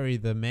 Jason Terry,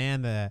 the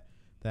man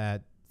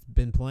that's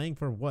been playing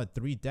for,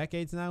 3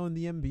 decades now in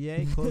the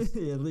NBA? Close.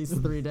 At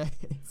least 3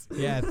 decades.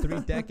 Yeah,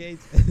 3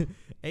 decades.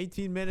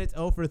 18 minutes,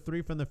 0 for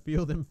 3 from the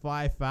field, and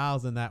 5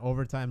 fouls in that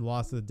overtime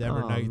loss to the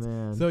Denver Nuggets.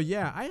 Man. So,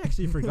 yeah, I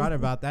actually forgot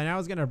about that, and I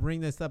was going to bring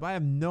this up. I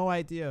have no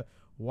idea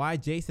why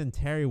Jason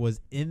Terry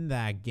was in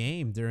that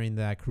game during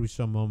that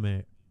crucial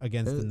moment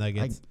against the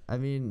Nuggets. I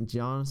mean,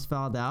 Giannis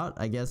fouled out.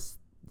 I guess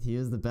he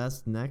was the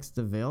best next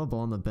available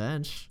on the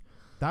bench.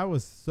 That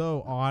was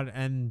so odd,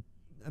 and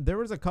there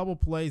was a couple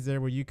plays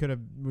there where you could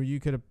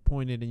have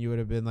pointed and you would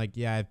have been like,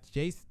 yeah,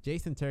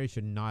 Jason Terry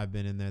should not have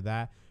been in there.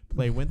 That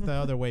play went the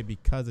other way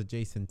because of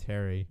Jason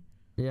Terry.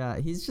 Yeah,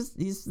 he's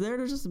there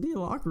to just be a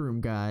locker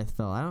room guy. I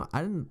felt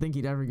I didn't think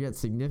he'd ever get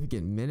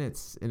significant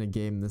minutes in a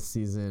game this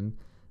season.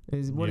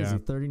 Is he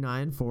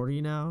 39,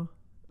 40 now?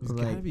 He's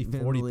got to be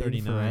 40,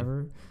 39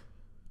 forever.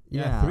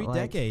 Yeah, 3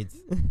 decades.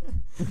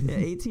 Yeah,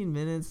 18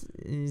 minutes.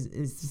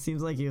 It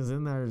seems like he was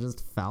in there to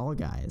just foul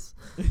guys.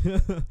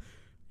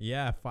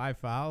 Yeah, 5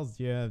 fouls.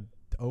 Yeah,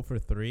 0 for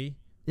 3.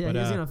 Yeah, but,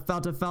 he was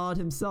about to foul out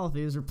himself.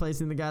 He was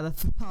replacing the guy that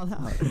fouled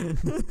out.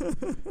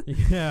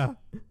 Yeah.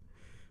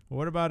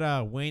 What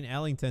about Wayne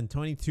Ellington?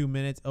 22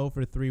 minutes, 0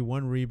 for 3,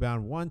 1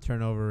 rebound, 1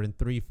 turnover, and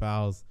 3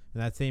 fouls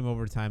in that same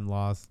overtime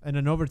loss. And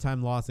an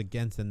overtime loss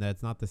against him.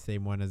 That's not the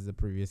same one as the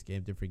previous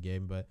game, different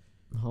game, but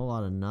a whole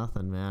lot of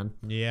nothing, man.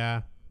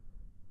 Yeah.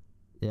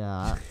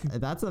 Yeah,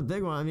 that's a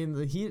big one. I mean,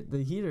 the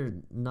Heat are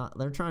not.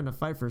 They're trying to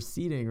fight for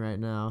seeding right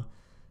now.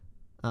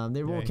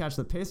 They won't catch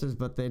the Pacers,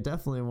 but they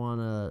definitely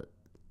want to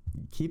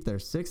keep their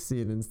 6th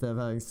seed instead of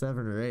having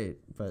 7 or 8.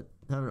 But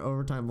having an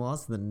overtime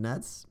loss to the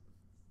Nets.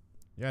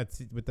 Yeah,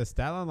 with the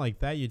stat line like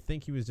that, you'd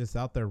think he was just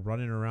out there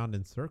running around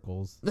in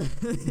circles.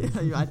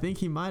 Yeah, I think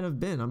he might have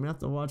been. I'm going to have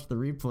to watch the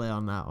replay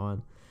on that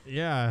one.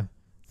 Yeah.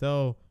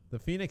 So the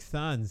Phoenix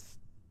Suns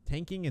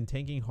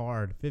tanking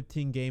hard.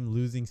 15-game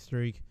losing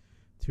streak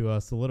to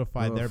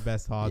solidify their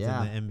best odds in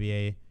the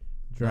NBA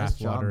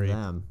draft lottery. Nice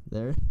job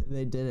them.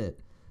 They did it.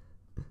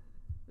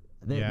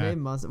 They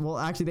must. Well,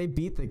 actually, they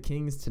beat the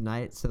Kings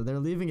tonight, so they're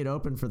leaving it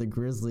open for the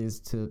Grizzlies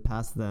to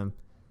pass them.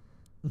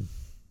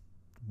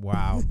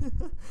 Wow.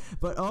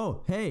 But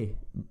hey,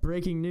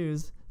 breaking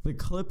news: the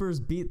Clippers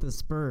beat the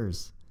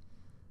Spurs.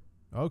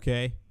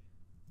 Okay.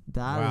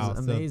 That is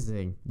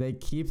amazing. They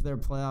keep their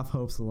playoff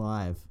hopes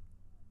alive.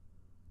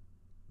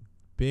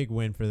 Big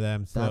win for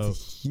them. So that's a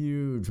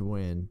huge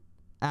win.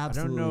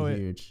 Absolutely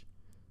huge.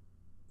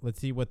 Let's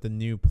see what the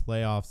new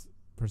playoffs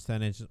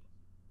percentage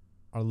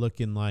are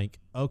looking like.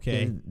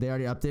 Okay. They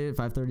already updated.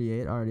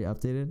 538 already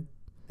updated.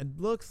 It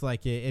looks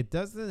like it.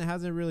 It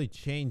hasn't really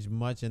changed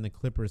much in the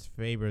Clippers'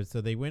 favor. So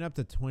they went up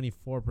to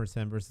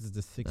 24% versus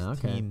the 16%.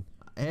 Okay.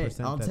 Hey,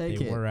 I'll take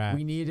it.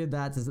 We needed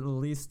that to at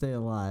least stay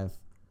alive.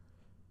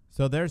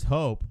 So there's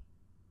hope.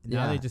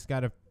 Now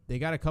they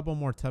got a couple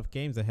more tough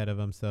games ahead of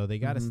them, so they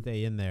got to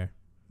stay in there.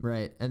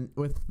 Right. And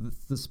with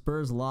the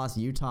Spurs loss,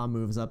 Utah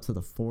moves up to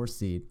the 4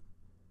 seed.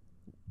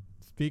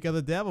 Speak of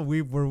the devil,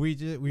 we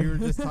were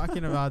just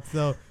talking about.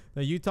 So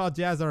the Utah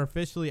Jazz are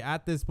officially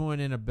at this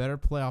point in a better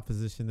playoff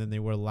position than they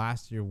were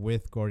last year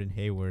with Gordon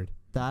Hayward.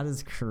 That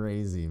is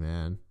crazy,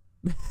 man.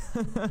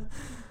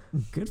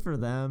 Good for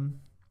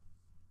them.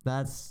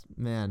 That's,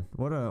 man,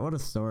 what a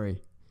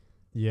story.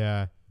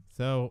 Yeah.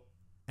 So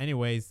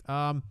anyways,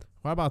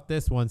 what about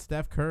this one?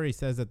 Steph Curry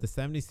says that the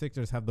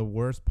 76ers have the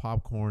worst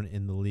popcorn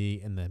in the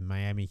league and the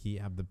Miami Heat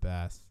have the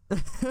best.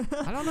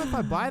 I don't know if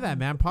I buy that,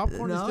 man.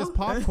 Popcorn is just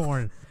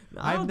popcorn.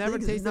 I've never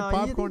tasted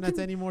popcorn that's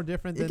any more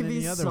different than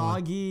any other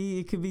one.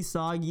 It could be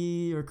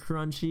soggy or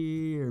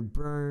crunchy or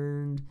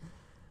burned.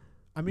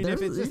 I mean,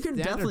 if it's just you can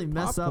definitely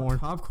mess up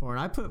popcorn.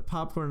 I put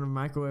popcorn in the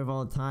microwave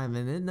all the time,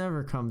 and it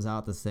never comes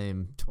out the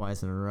same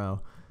twice in a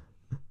row.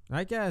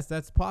 I guess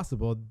that's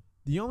possible.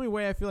 The only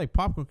way I feel like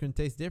popcorn can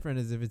taste different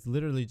is if it's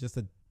literally just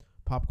a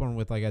popcorn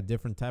with like a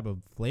different type of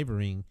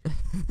flavoring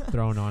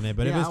thrown on it.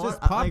 But if it's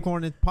just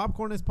popcorn,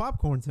 popcorn is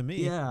popcorn to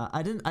me. Yeah,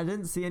 I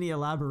didn't see any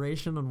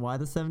elaboration on why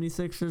the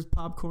 76ers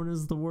popcorn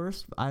is the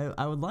worst.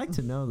 I would like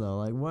to know though,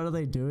 like what are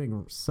they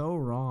doing so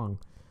wrong?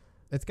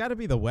 It's got to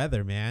be the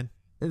weather, man.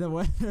 The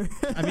weather.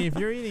 I mean,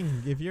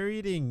 if you're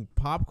eating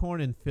popcorn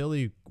in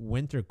Philly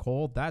winter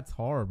cold, that's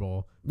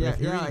horrible. But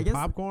if you're eating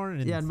popcorn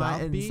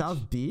in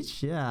South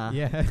Beach, yeah,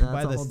 that's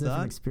by a whole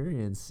different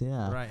experience.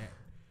 Yeah, right.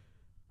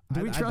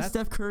 Do we trust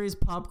Steph Curry's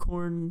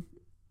popcorn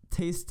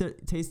taste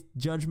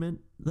judgment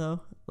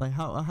though? Like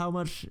how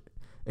much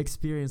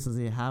experience does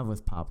he have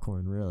with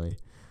popcorn, really?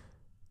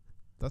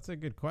 That's a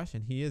good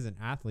question. He is an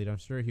athlete. I'm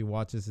sure he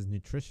watches his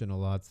nutrition a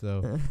lot,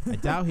 so I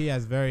doubt he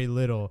has very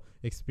little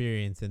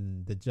experience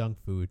in the junk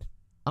food.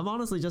 I'm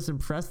honestly just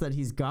impressed that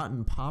he's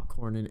gotten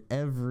popcorn in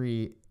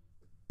every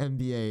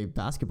NBA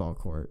basketball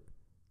court.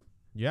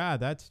 Yeah,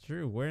 that's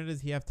true. Where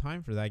does he have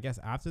time for that? I guess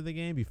after the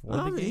game, before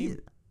the game?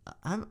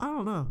 I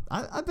don't know.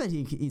 I bet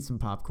he could eat some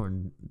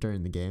popcorn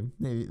during the game.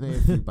 Maybe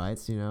a few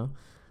bites, you know.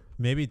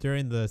 Maybe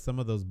during some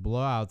of those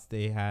blowouts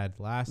they had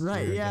last year.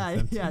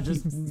 Right, yeah,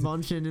 just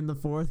munching in the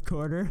fourth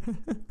quarter.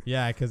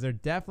 Yeah, because they're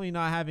definitely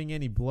not having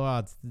any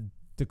blowouts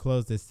to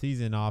close this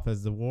season off.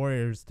 As the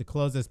Warriors, to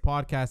close this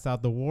podcast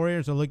out, the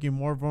Warriors are looking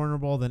more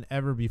vulnerable than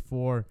ever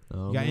before.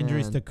 You got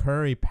injuries to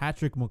Curry,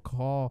 Patrick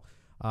McCall,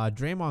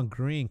 Draymond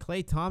Green,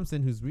 Klay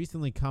Thompson, who's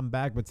recently come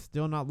back but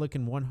still not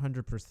looking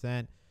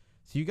 100%.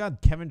 So you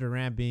got Kevin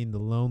Durant being the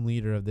lone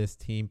leader of this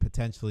team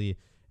potentially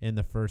in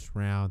the first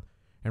round.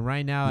 And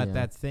right now at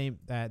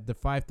the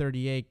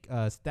 538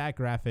 stat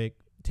graphic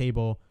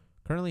table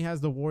currently has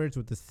the Warriors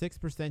with a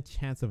 6%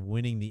 chance of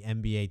winning the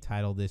NBA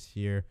title this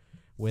year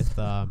with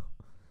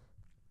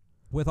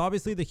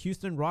obviously the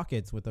Houston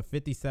Rockets with a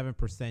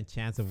 57%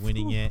 chance of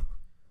winning it.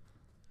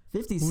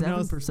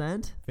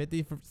 57%?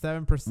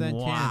 57% chance.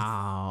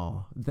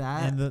 Wow.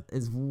 That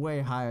is way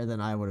higher than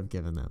I would have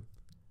given them.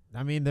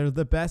 I mean, they're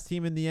the best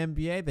team in the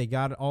NBA. They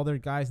got all their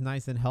guys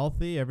nice and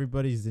healthy.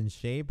 Everybody's in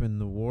shape,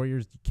 and the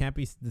Warriors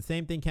the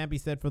same thing can't be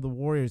said for the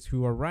Warriors,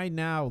 who are right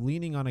now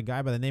leaning on a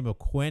guy by the name of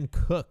Quinn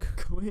Cook.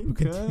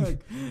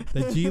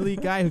 The G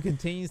League guy who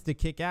continues to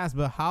kick ass.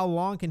 But how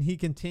long can he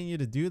continue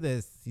to do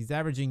this? He's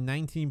averaging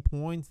 19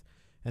 points,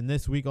 and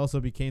this week also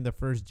became the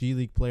first G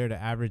League player to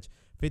average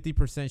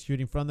 50%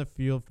 shooting from the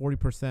field,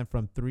 40%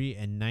 from three,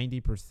 and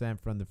 90%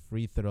 from the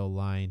free throw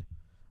line.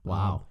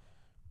 Wow.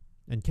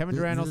 And Kevin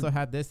Durant also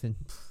had this. Keep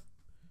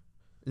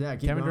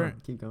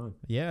going.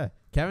 Yeah.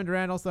 Kevin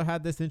Durant also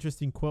had this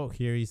interesting quote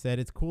here. He said,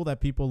 "It's cool that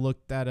people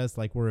looked at us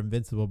like we're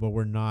invincible, but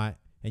we're not.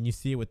 And you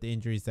see it with the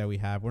injuries that we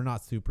have. We're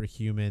not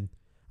superhuman.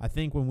 I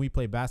think when we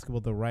play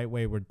basketball the right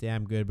way, we're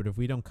damn good. But if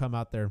we don't come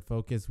out there and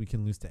focus, we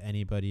can lose to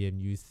anybody.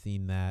 And you've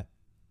seen that."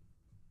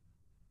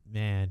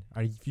 Man,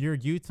 if you're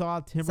Utah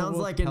Timberwolves, sounds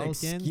like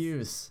Pelicans, an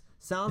excuse.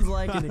 Sounds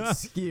like an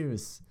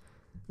excuse.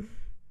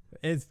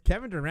 Is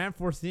Kevin Durant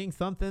foreseeing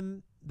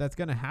something that's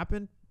going to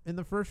happen in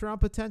the first round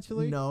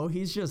potentially? No,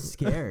 he's just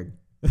scared.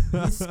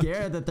 He's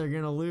scared that they're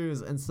going to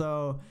lose. And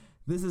so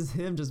this is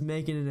him just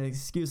making an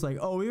excuse like,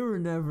 oh, we were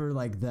never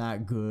like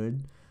that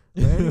good.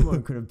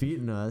 Anyone could have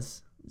beaten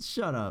us.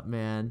 Shut up,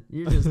 man.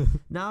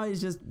 Now he's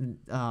just,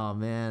 oh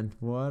man,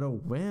 what a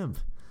wimp.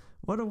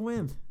 What a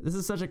wimp. This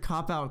is such a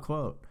cop-out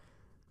quote.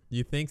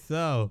 You think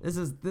so? This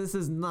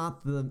is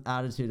not the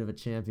attitude of a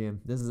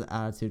champion. This is the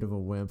attitude of a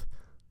wimp.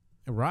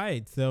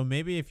 Right. So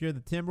maybe if you're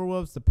the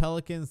Timberwolves, the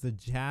Pelicans, the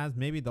Jazz,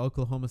 maybe the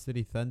Oklahoma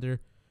City Thunder,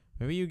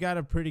 maybe you got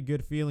a pretty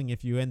good feeling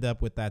if you end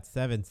up with that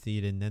 7th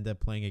seed and end up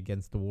playing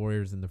against the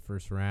Warriors in the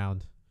first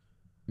round.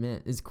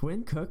 Man, is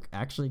Quinn Cook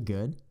actually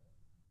good?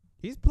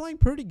 He's playing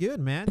pretty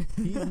good, man.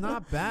 He's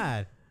not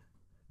bad.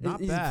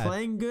 Not is bad. he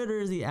playing good or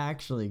is he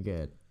actually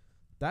good?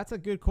 That's a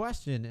good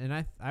question,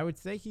 and I would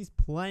say he's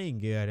playing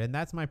good, and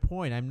that's my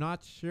point. I'm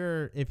not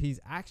sure if he's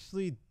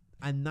actually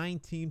a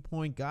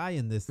 19-point guy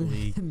in this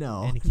league.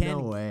 No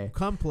way.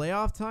 Come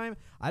playoff time,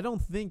 I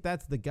don't think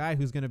that's the guy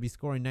who's going to be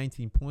scoring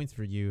 19 points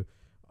for you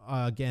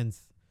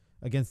against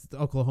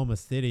Oklahoma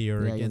City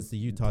or against the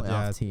Utah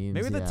Jazz. Teams,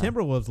 maybe the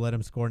Timberwolves let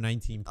him score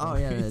 19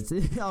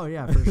 points. Oh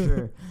yeah, for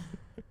sure.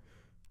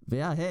 But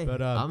yeah, hey,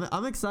 but,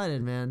 I'm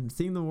excited, man.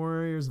 Seeing the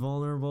Warriors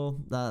vulnerable,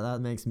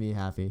 that makes me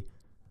happy.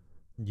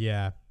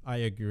 Yeah, I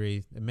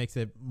agree. It makes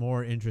it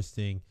more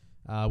interesting.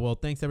 Well,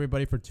 thanks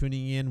everybody for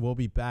tuning in. We'll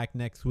be back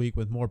next week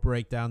with more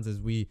breakdowns as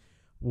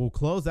we'll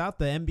close out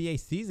the NBA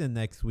season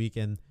next week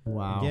and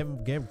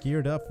get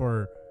geared up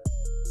for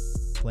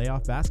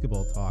playoff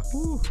basketball talk.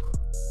 Whew.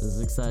 This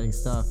is exciting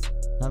stuff.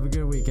 Have a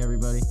good week,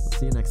 everybody.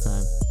 See you next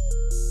time.